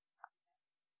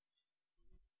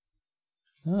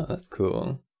 Oh, that's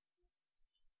cool.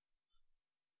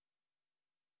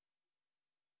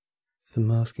 It's for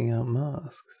masking out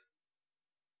masks.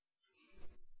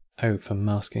 Oh, for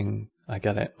masking, I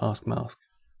get it, mask.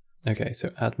 Okay, so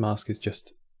add mask is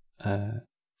just add,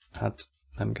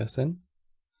 I'm guessing.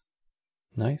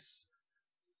 Nice.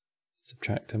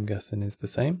 Subtract, I'm guessing, is the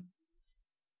same.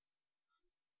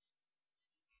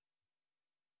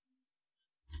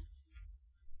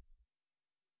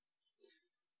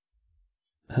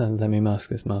 Let me mask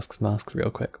this mask real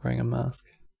quick, wearing a mask.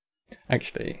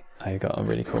 Actually, I got a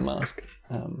really cool mask.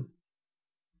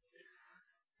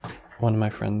 One of my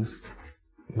friends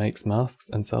makes masks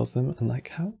and sells them, and like,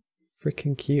 how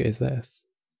freaking cute is this?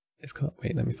 It's got,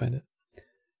 wait, let me find it.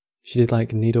 She did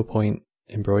like needlepoint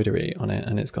embroidery on it,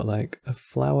 and it's got like a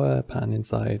flower pattern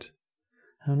inside.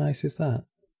 How nice is that?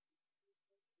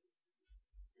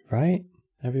 Right?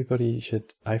 Everybody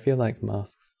should, I feel like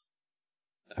masks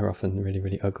are often really,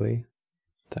 really ugly.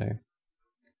 So,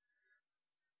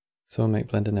 someone make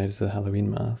Blender notice a Halloween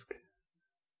mask.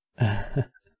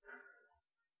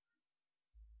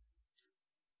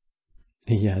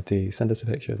 Yeah, do send us a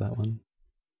picture of that one.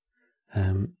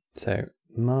 So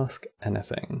mask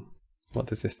anything. What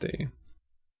does this do?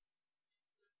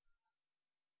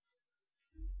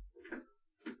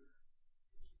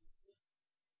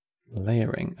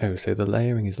 Layering. Oh, so the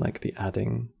layering is like the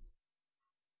adding.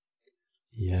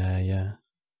 Yeah.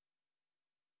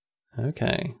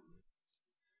 Okay.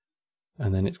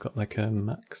 And then it's got like a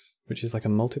max, which is like a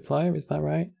multiplier, is that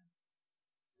right?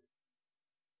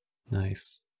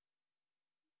 Nice.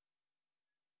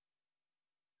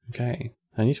 Okay,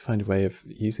 I need to find a way of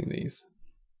using these.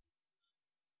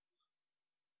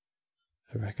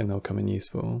 I reckon they'll come in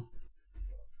useful.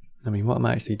 I mean, what am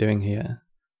I actually doing here?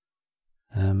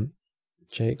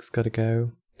 Jake's got to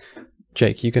go.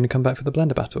 Jake, you going to come back for the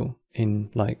blender battle in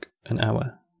like an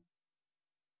hour?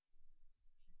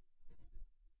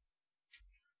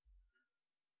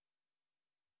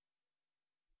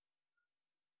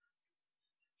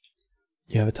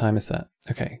 You have a timer set.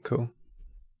 Okay, cool.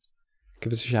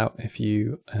 Give us a shout if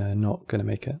you are not going to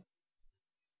make it.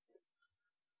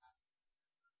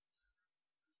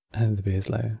 And the beer's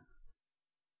low.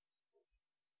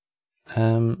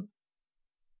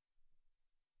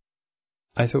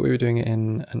 I thought we were doing it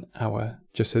in an hour,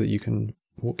 just so that you can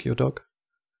walk your dog.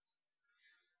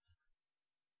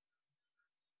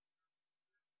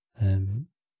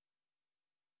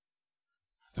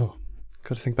 Oh,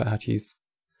 got to think about how to use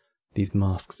these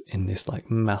masks in this like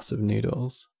massive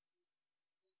noodles.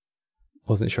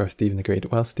 Wasn't sure if Stephen agreed.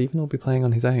 Well, Stephen will be playing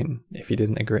on his own if he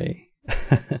didn't agree.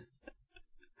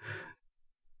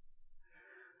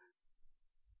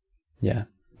 Yeah,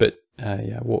 but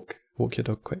yeah, walk your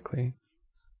dog quickly.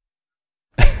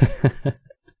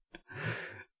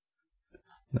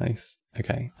 Nice.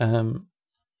 Okay.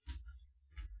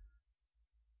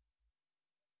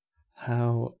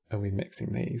 How are we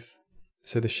mixing these?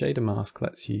 So the shader mask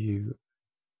lets you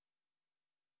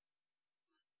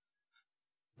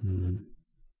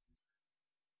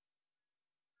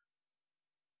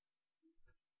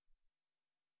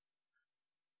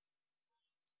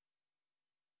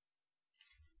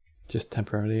just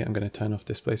temporarily, I'm going to turn off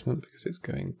displacement because it's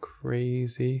going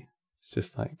crazy. It's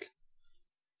just like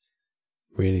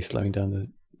really slowing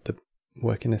down the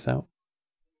working this out.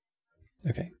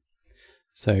 Okay,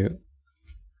 so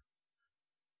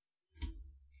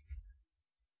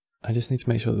I just need to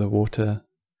make sure that the water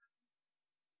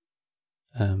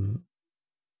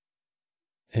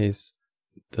is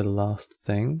the last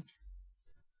thing.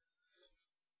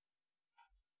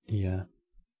 Yeah,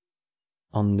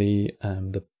 on the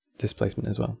displacement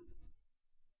as well.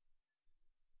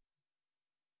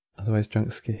 Otherwise,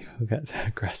 drunk ski will get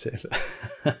aggressive.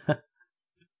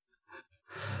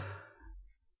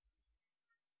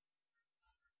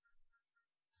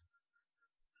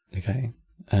 Okay.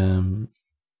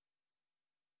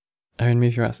 Aaron,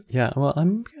 move your ass. Yeah, well,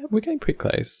 we're getting pretty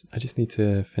close. I just need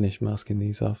to finish masking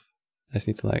these off. I just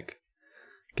need to like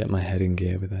get my head in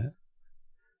gear with it.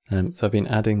 So I've been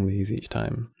adding these each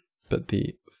time, but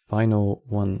the final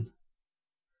one,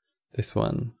 this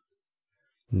one,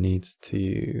 needs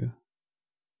to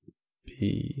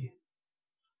be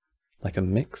like a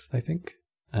mix, I think.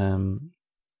 Is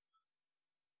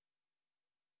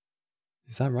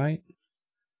that right?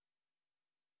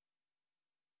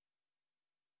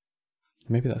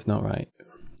 Maybe that's not right.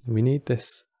 We need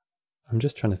this. I'm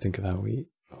just trying to think of how we,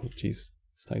 oh geez,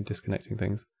 started disconnecting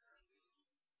things.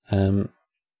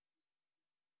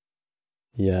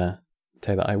 Yeah,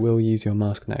 Taylor, I will use your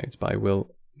mask nodes, but I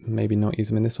will maybe not use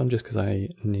them in this one just because I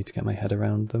need to get my head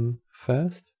around them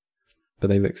first. But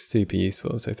they look super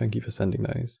useful, so thank you for sending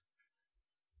those.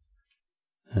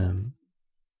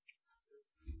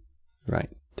 Right,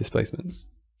 displacements.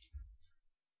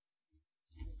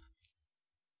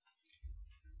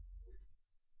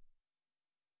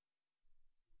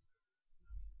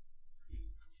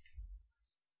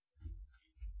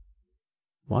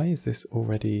 Why is this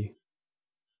already...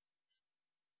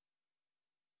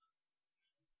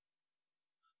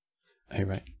 Oh,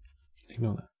 right.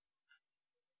 Ignore that.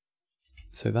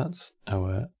 So that's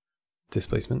our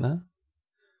displacement there.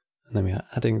 And then we are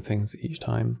adding things each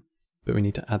time, but we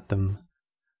need to add them.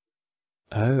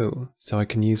 Oh, so I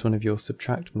can use one of your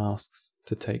subtract masks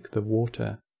to take the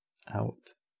water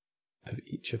out of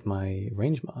each of my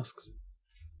range masks.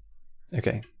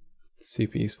 Okay,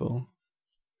 super useful.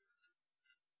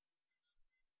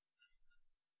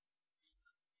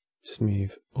 Just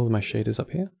move all of my shaders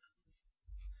up here.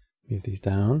 Move these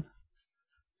down.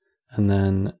 And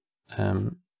then,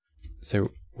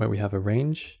 so where we have a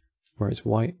range, where it's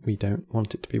white, we don't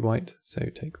want it to be white, so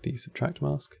take the subtract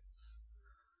mask.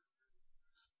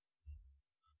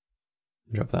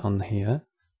 Drop that on here,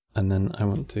 and then I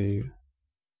want to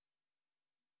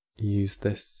use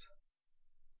this.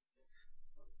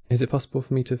 Is it possible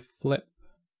for me to flip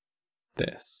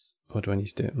this, or do I need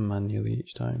to do it manually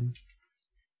each time?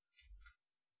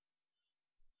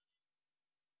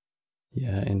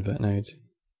 Yeah, invert node.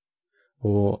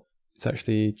 Or it's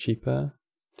actually cheaper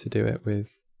to do it with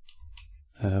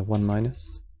 1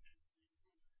 minus.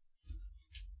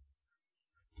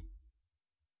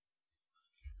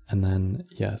 and then,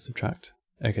 yeah, subtract.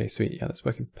 Okay, sweet, yeah, that's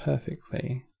working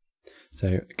perfectly.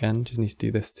 So again, just need to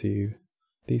do this to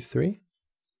these three.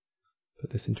 Put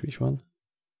this into each one.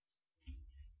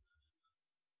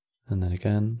 And then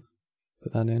again,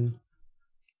 put that in.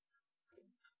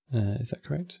 Is that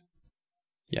correct?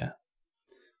 Yeah.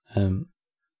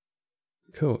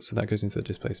 Cool, so that goes into the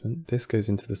displacement. This goes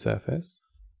into the surface.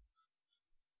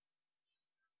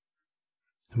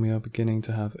 And we are beginning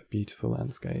to have a beautiful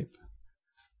landscape.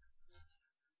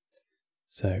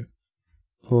 So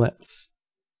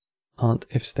aren't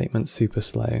if statements super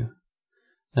slow?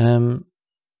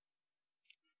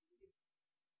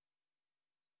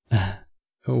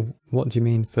 Oh, what do you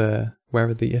mean for where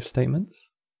are the if statements?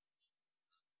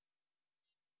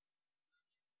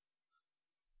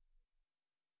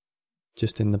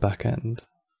 Just in the back end.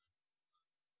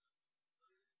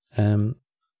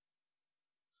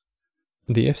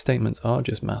 The if statements are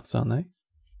just maths, aren't they?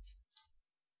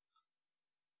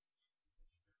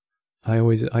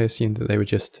 I assumed that they were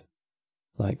just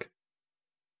like,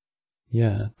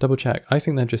 yeah, double check. I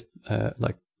think they're just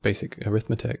like basic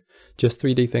arithmetic. Just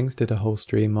 3D things did a whole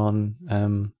stream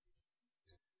on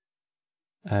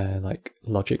like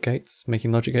logic gates,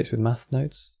 making logic gates with math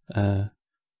nodes. So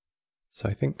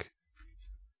I think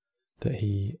that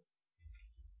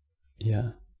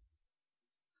yeah.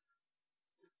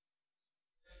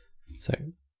 So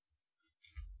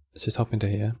let's just hop into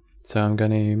here. So I'm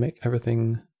going to make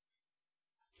everything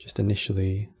just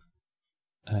initially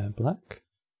black.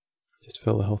 Just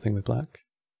fill the whole thing with black.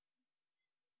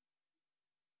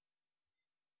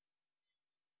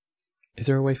 Is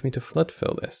there a way for me to flood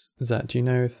fill this? Do you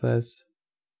know if there's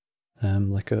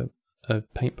like a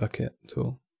paint bucket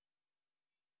tool?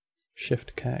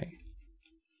 Shift K.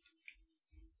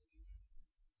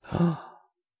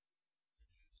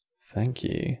 Thank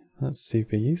you. That's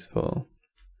super useful.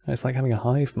 It's like having a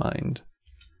hive mind.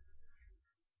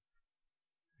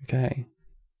 Okay.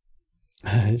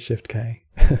 Shift K.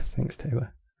 Thanks,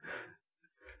 Taylor.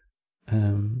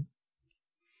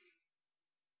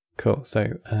 Cool.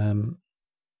 So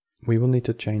we will need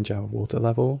to change our water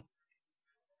level,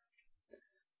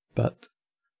 but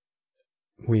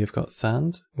we have got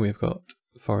sand, we've got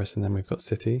forest, and then we've got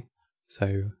city.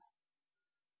 So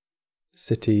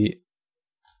city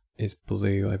is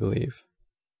blue, I believe,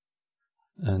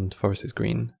 and forest is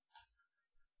green.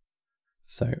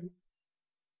 So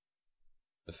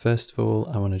first of all,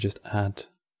 I want to just add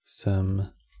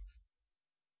some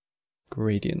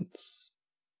gradients.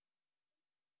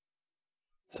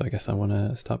 So I guess I want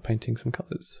to start painting some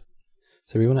colors.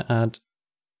 So we want to add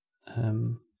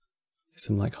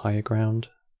some like higher ground,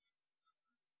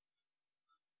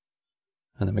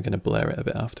 and then we're going to blur it a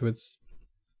bit afterwards,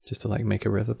 just to like make a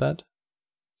riverbed.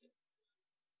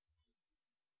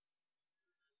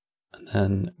 And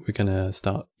then we're going to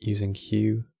start using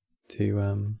hue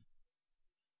to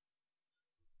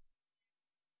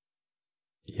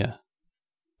yeah,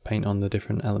 paint on the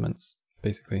different elements,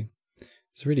 basically.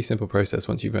 It's a really simple process.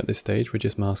 Once you've got this stage, we're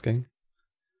just masking.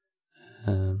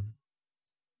 Ooh,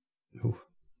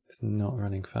 it's not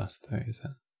running fast though, is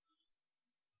it?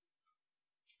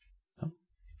 Oh.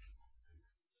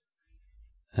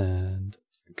 And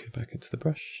go back into the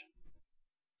brush.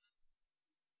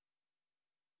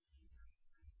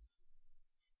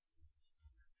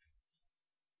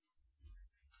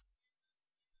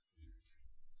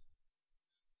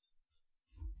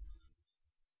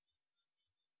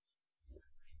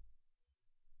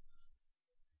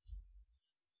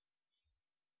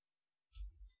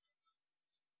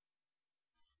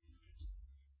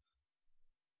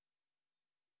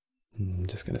 I'm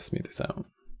just going to smooth this out.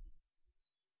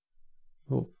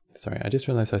 Oh, sorry, I just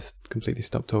realized I completely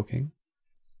stopped talking.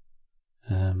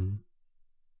 Yeah,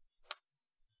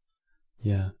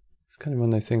 it's kind of one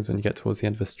of those things when you get towards the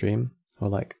end of a stream, or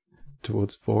like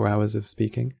towards 4 hours of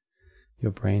speaking,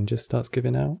 your brain just starts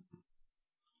giving out.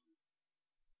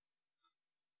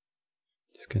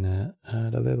 Just going to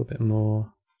add a little bit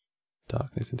more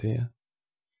darkness into here.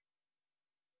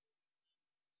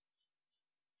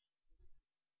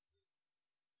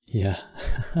 Yeah.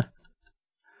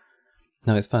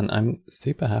 No, it's fun. I'm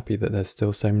super happy that there's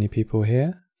still so many people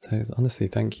here. So honestly,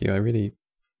 thank you. I'm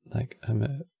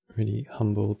really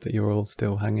humbled that you're all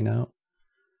still hanging out.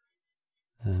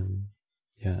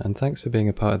 Yeah, and thanks for being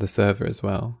a part of the server as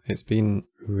well. It's been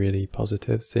really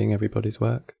positive seeing everybody's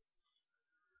work.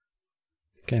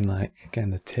 Getting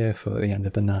the tearful at the end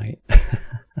of the night.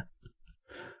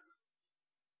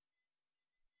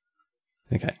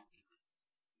 Okay.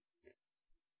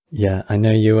 Yeah, I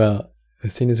know you will.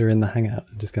 As soon as we're in the hangout,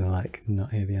 I'm just gonna like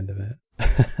not hear the end of it.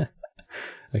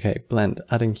 Okay, blend,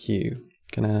 adding hue.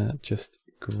 gonna just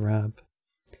grab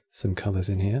some colors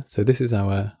in here. So this is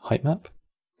our height map.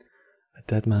 A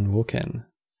dead man walking.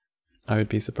 I would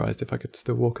be surprised if I could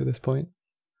still walk at this point.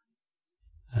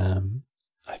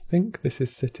 I think this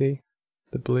is city,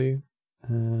 the blue.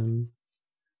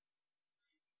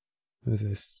 What was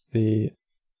this? The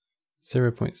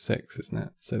 0.6, isn't it?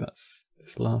 So that's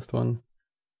this last one.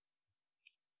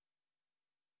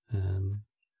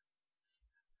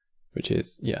 Which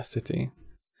is, yeah, city.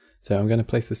 So I'm going to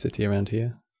place the city around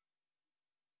here.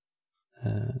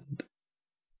 And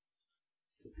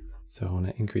so I want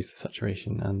to increase the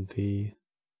saturation and the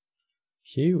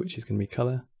hue, which is going to be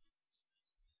color.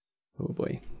 Oh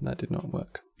boy, that did not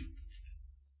work.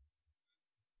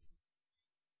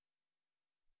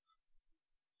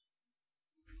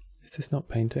 Is this not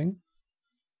painting?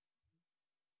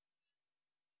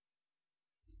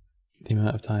 The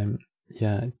amount of time,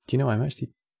 yeah. Do you know, I'm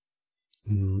actually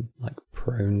like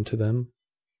prone to them.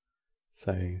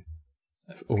 So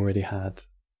I've already had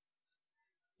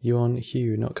you on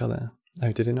hue, not color.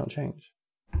 Oh, did it not change?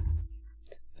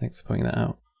 Thanks for pointing that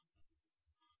out.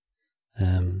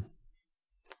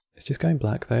 It's just going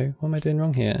black though. What am I doing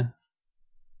wrong here?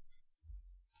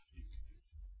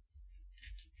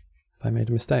 Have I made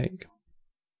a mistake?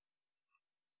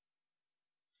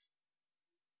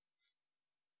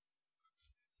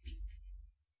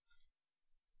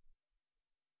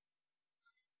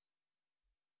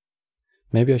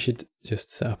 Maybe I should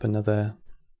just set up another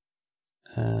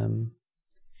the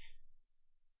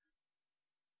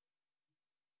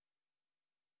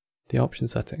option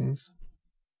settings.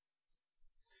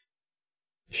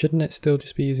 Shouldn't it still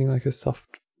just be using like a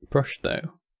soft brush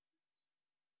though?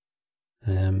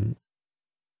 Because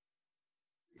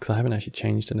I haven't actually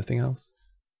changed anything else.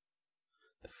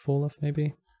 The fall off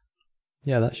maybe?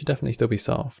 Yeah, that should definitely still be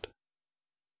soft.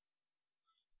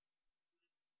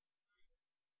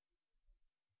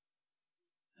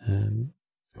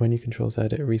 When you control Z,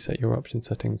 it reset your option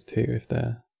settings too if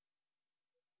the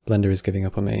Blender is giving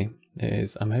up on me. It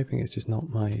is. I'm hoping it's just not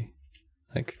my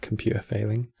like computer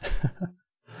failing.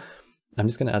 I'm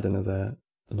just going to add another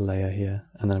layer here,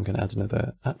 and then I'm going to add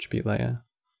another attribute layer.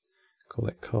 Call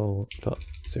it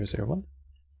col.001.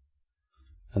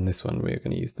 And this one we're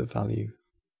going to use the value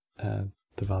of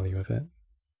it.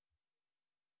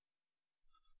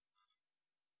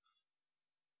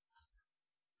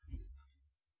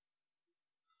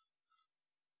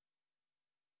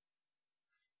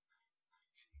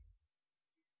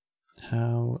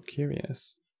 How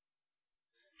curious.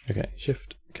 Okay,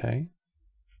 Shift K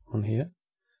on here,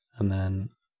 and then,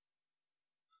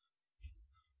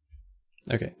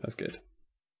 okay, that's good.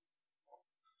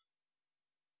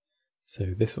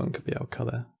 So this one could be our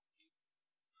color.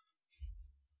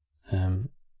 And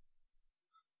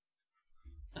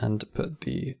put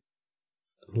the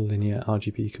linear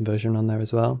RGB conversion on there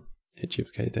as well. It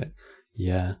duplicated it.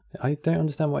 Yeah, I don't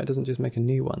understand why it doesn't just make a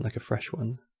new one, like a fresh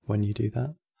one, when you do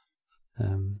that.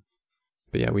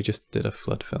 But yeah, we just did a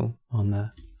flood fill on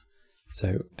there.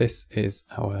 So this is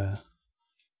our,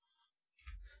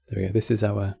 there we go, this is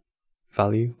our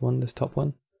value one, this top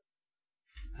one.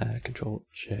 Control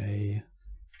J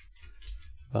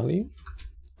value.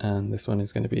 And this one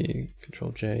is going to be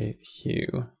Control J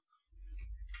hue.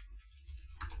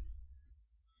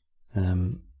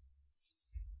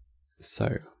 So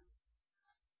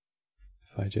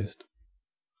if I just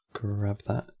grab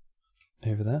that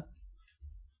over there,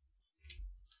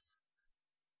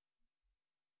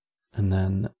 and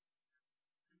then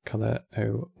color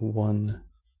 01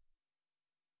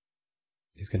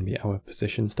 is going to be our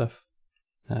position stuff.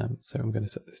 So I'm going to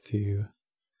set this to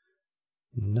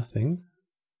nothing,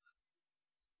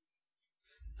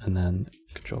 and then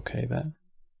Control K there.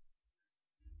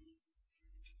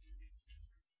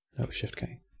 Oh, Shift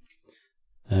K.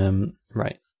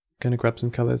 Right, going to grab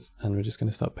some colors, and we're just going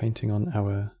to start painting on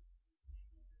our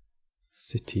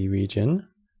city region.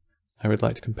 I would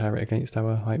like to compare it against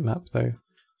our height map though.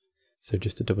 So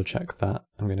just to double check that,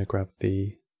 I'm going to grab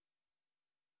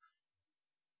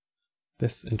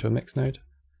this into a mix node.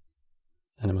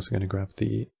 And I'm also going to grab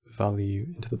the value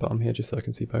into the bottom here just so I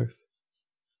can see both.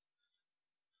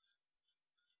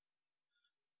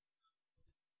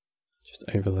 Just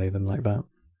overlay them like that.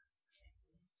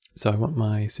 So I want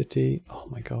my city, oh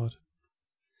my god,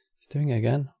 it's doing it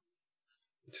again.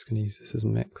 I'm just going to use this as a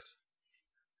mix.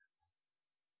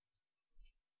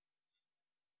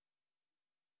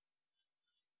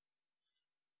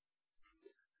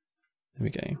 There we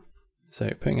go. So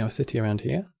putting our city around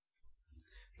here,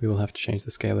 we will have to change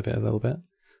the scale of it a little bit.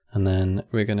 And then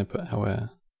we're going to put our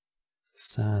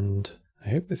sand, I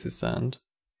hope this is sand,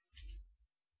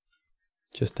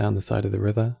 just down the side of the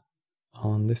river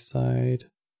on this side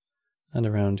and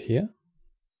around here.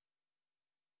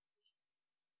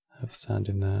 Have sand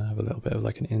in there, have a little bit of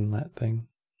like an inlet thing.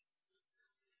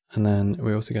 And then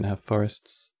we're also going to have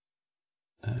forests.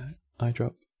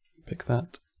 Eyedrop, pick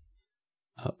that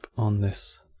up on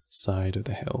this side of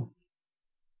the hill.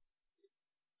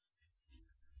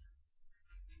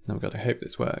 Now we've got to hope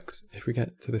this works. If we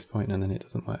get to this point and then it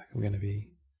doesn't work, I'm going to be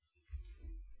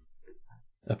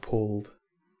appalled.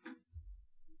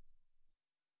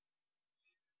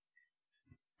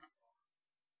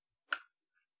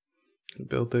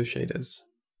 Build those shaders.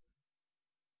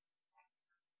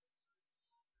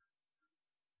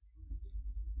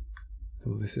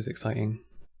 Oh, this is exciting.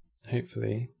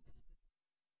 Hopefully.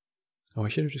 Oh, I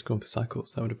should have just gone for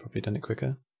cycles. That would have probably done it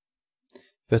quicker.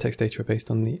 Vertex data are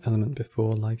based on the element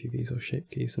before live UVs or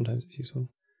shape keys. Sometimes it's useful.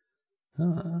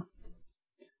 Ah.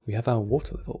 We have our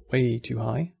water level way too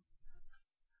high.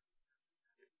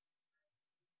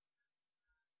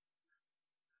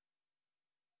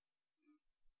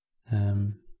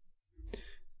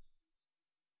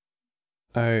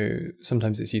 Oh,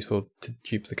 sometimes it's useful to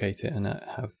duplicate it and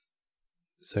have,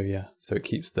 so yeah, so it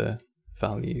keeps the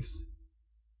values.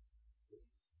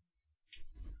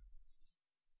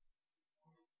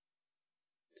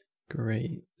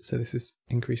 Great, so this is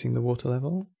increasing the water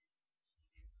level.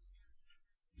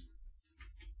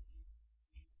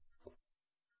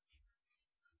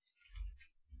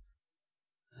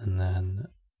 And then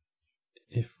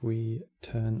if we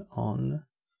turn on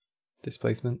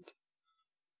displacement,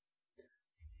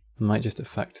 it might just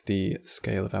affect the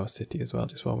scale of our city as well,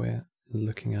 just while we're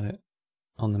looking at it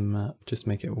on the map, just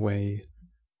make it way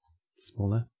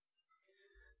smaller.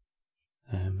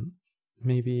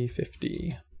 Maybe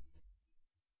 50.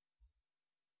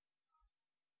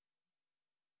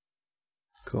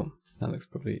 Cool, that looks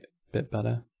probably a bit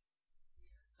better.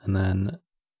 And then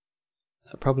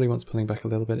that probably wants pulling back a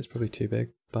little bit, it's probably too big,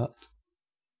 but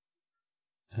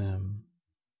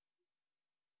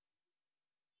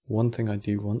one thing I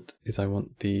do want is I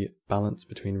want the balance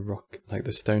between rock, like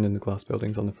the stone and the glass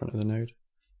buildings on the front of the node.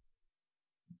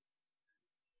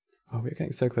 Oh, we're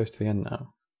getting so close to the end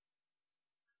now.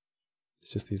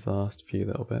 It's just these last few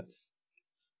little bits.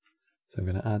 So I'm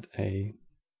going to add a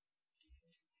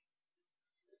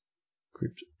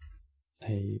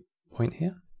point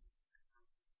here.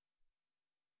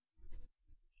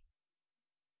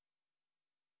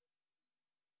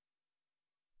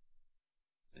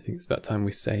 I think it's about time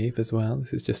we save as well.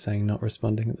 This is just saying not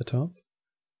responding at the top.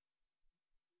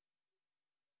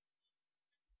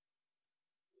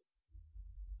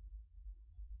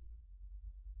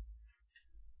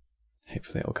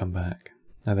 Hopefully it will come back.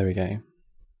 Oh, there we go.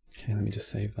 Okay, let me just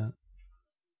save that.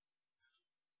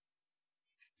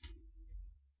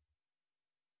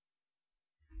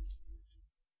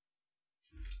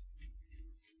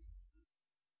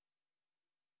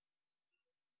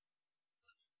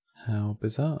 How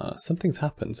bizarre. Something's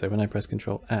happened, so when I press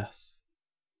Ctrl S.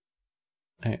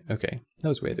 Oh, okay, that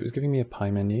was weird. It was giving me a pie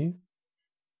menu.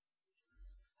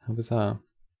 How bizarre.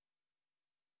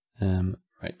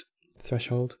 Right,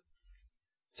 threshold.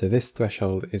 So this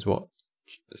threshold is what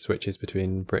switches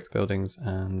between brick buildings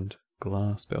and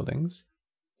glass buildings.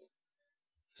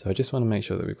 So I just want to make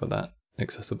sure that we've got that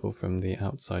accessible from the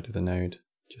outside of the node,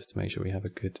 just to make sure we have a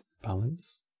good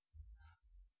balance.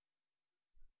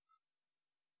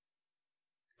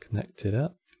 Connect it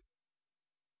up.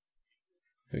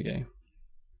 There we go.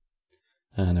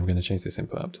 And I'm going to change this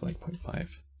input up to like 0.5.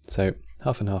 So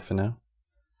half and half for now.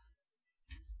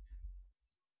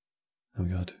 Oh my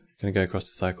god. I'm going to go across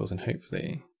the cycles and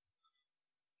hopefully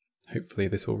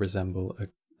this will resemble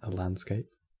a landscape.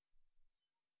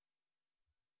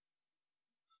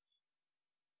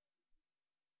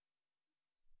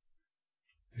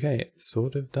 Okay, it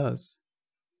sort of does.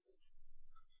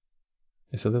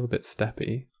 It's a little bit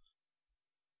steppy.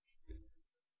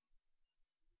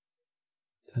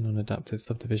 Turn on adaptive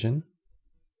subdivision.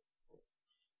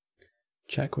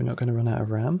 Check we're not going to run out of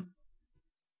RAM.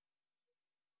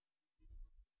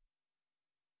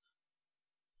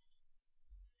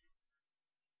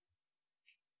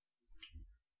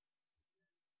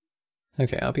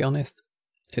 Okay, I'll be honest,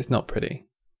 it's not pretty.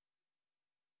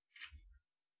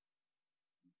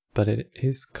 But it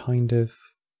is kind of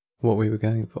what we were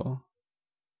going for.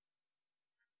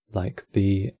 Like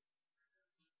the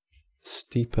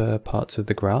steeper parts of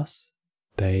the grass,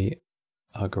 they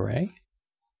are grey.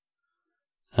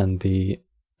 And the,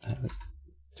 let's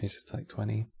change this to like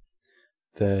 20.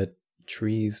 The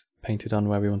trees painted on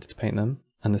where we wanted to paint them,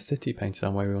 and the city painted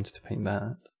on where we wanted to paint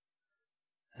that.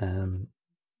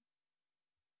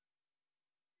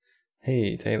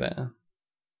 Hey, Taylor.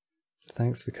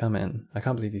 Thanks for coming. I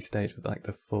can't believe you stayed for like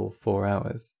the full 4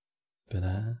 hours. But,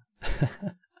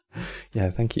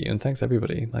 yeah, thank you. And thanks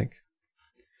everybody. Like,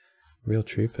 real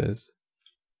troopers.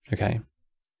 Okay.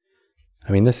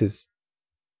 I mean, this is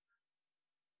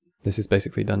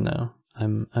basically done now.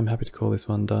 I'm happy to call this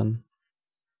one done.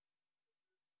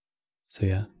 So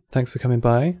yeah, thanks for coming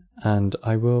by, and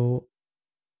I will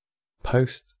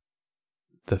post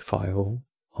the file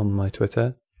on my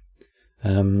Twitter.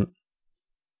 Great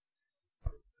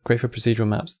for procedural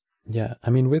maps. Yeah, I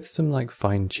mean, with some like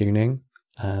fine tuning,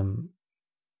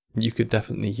 you could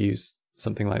definitely use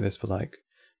something like this for like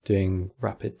doing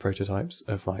rapid prototypes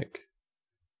of like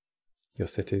your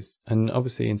cities. And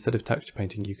obviously, instead of texture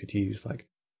painting, you could use like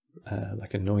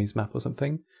a noise map or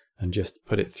something, and just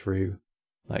put it through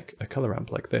like a color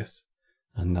ramp like this,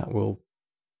 and that will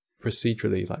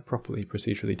procedurally, like properly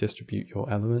procedurally distribute your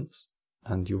elements,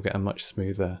 and you'll get a much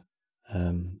smoother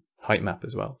height map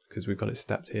as well, because we've got it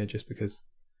stepped here just because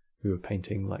we were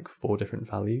painting like 4 different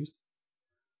values.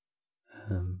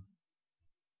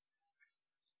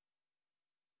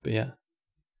 But yeah,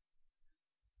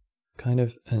 kind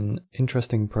of an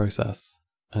interesting process,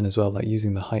 and as well like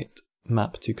using the height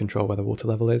map to control where the water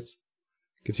level is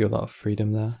gives you a lot of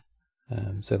freedom there.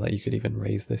 So like you could even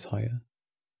raise this higher.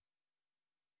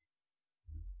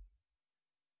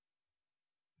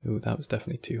 Ooh, that was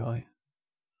definitely too high.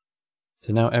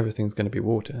 So now everything's going to be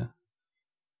water.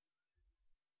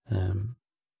 If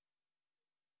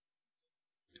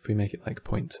we make it like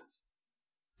 0.4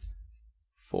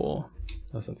 or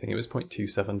something, it was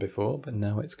 0.27 before, but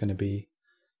now it's going to be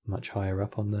much higher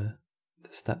up on the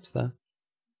steps there.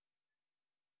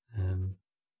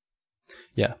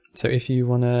 Yeah, so if you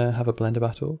want to have a Blender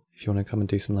battle, if you want to come and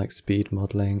do some like speed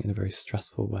modeling in a very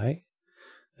stressful way,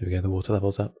 there we go, the water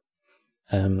level's up.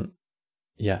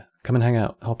 Yeah, come and hang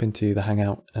out, hop into the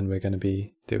hangout, and we're going to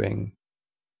be doing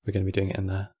it in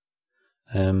there.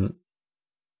 And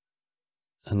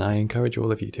I encourage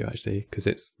all of you to actually, because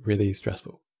it's really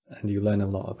stressful and you learn a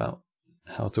lot about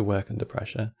how to work under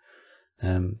pressure.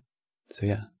 So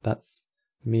yeah, that's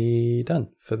me done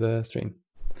for the stream.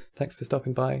 Thanks for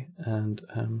stopping by, and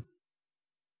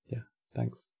yeah,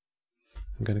 thanks.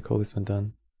 I'm going to call this one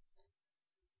done.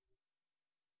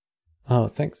 Oh,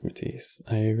 thanks, Matisse.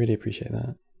 I really appreciate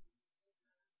that.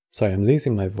 Sorry, I'm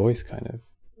losing my voice kind of.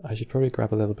 I should probably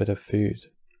grab a little bit of food,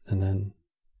 and then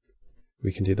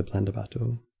we can do the Blender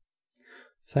battle.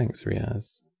 Thanks,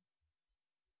 Riaz.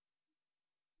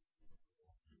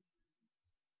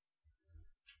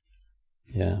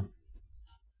 Yeah.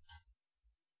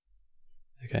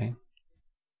 Okay.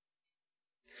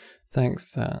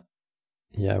 Thanks.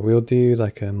 Yeah, we'll do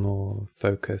like a more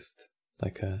focused,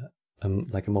 like a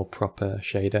more proper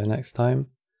shader next time.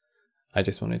 I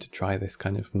just wanted to try this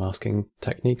kind of masking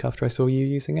technique after I saw you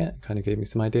using it. It kind of gave me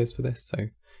some ideas for this. So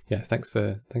yeah, thanks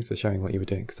for sharing what you were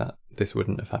doing, because this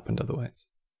wouldn't have happened otherwise.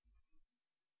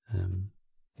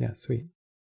 Yeah, sweet.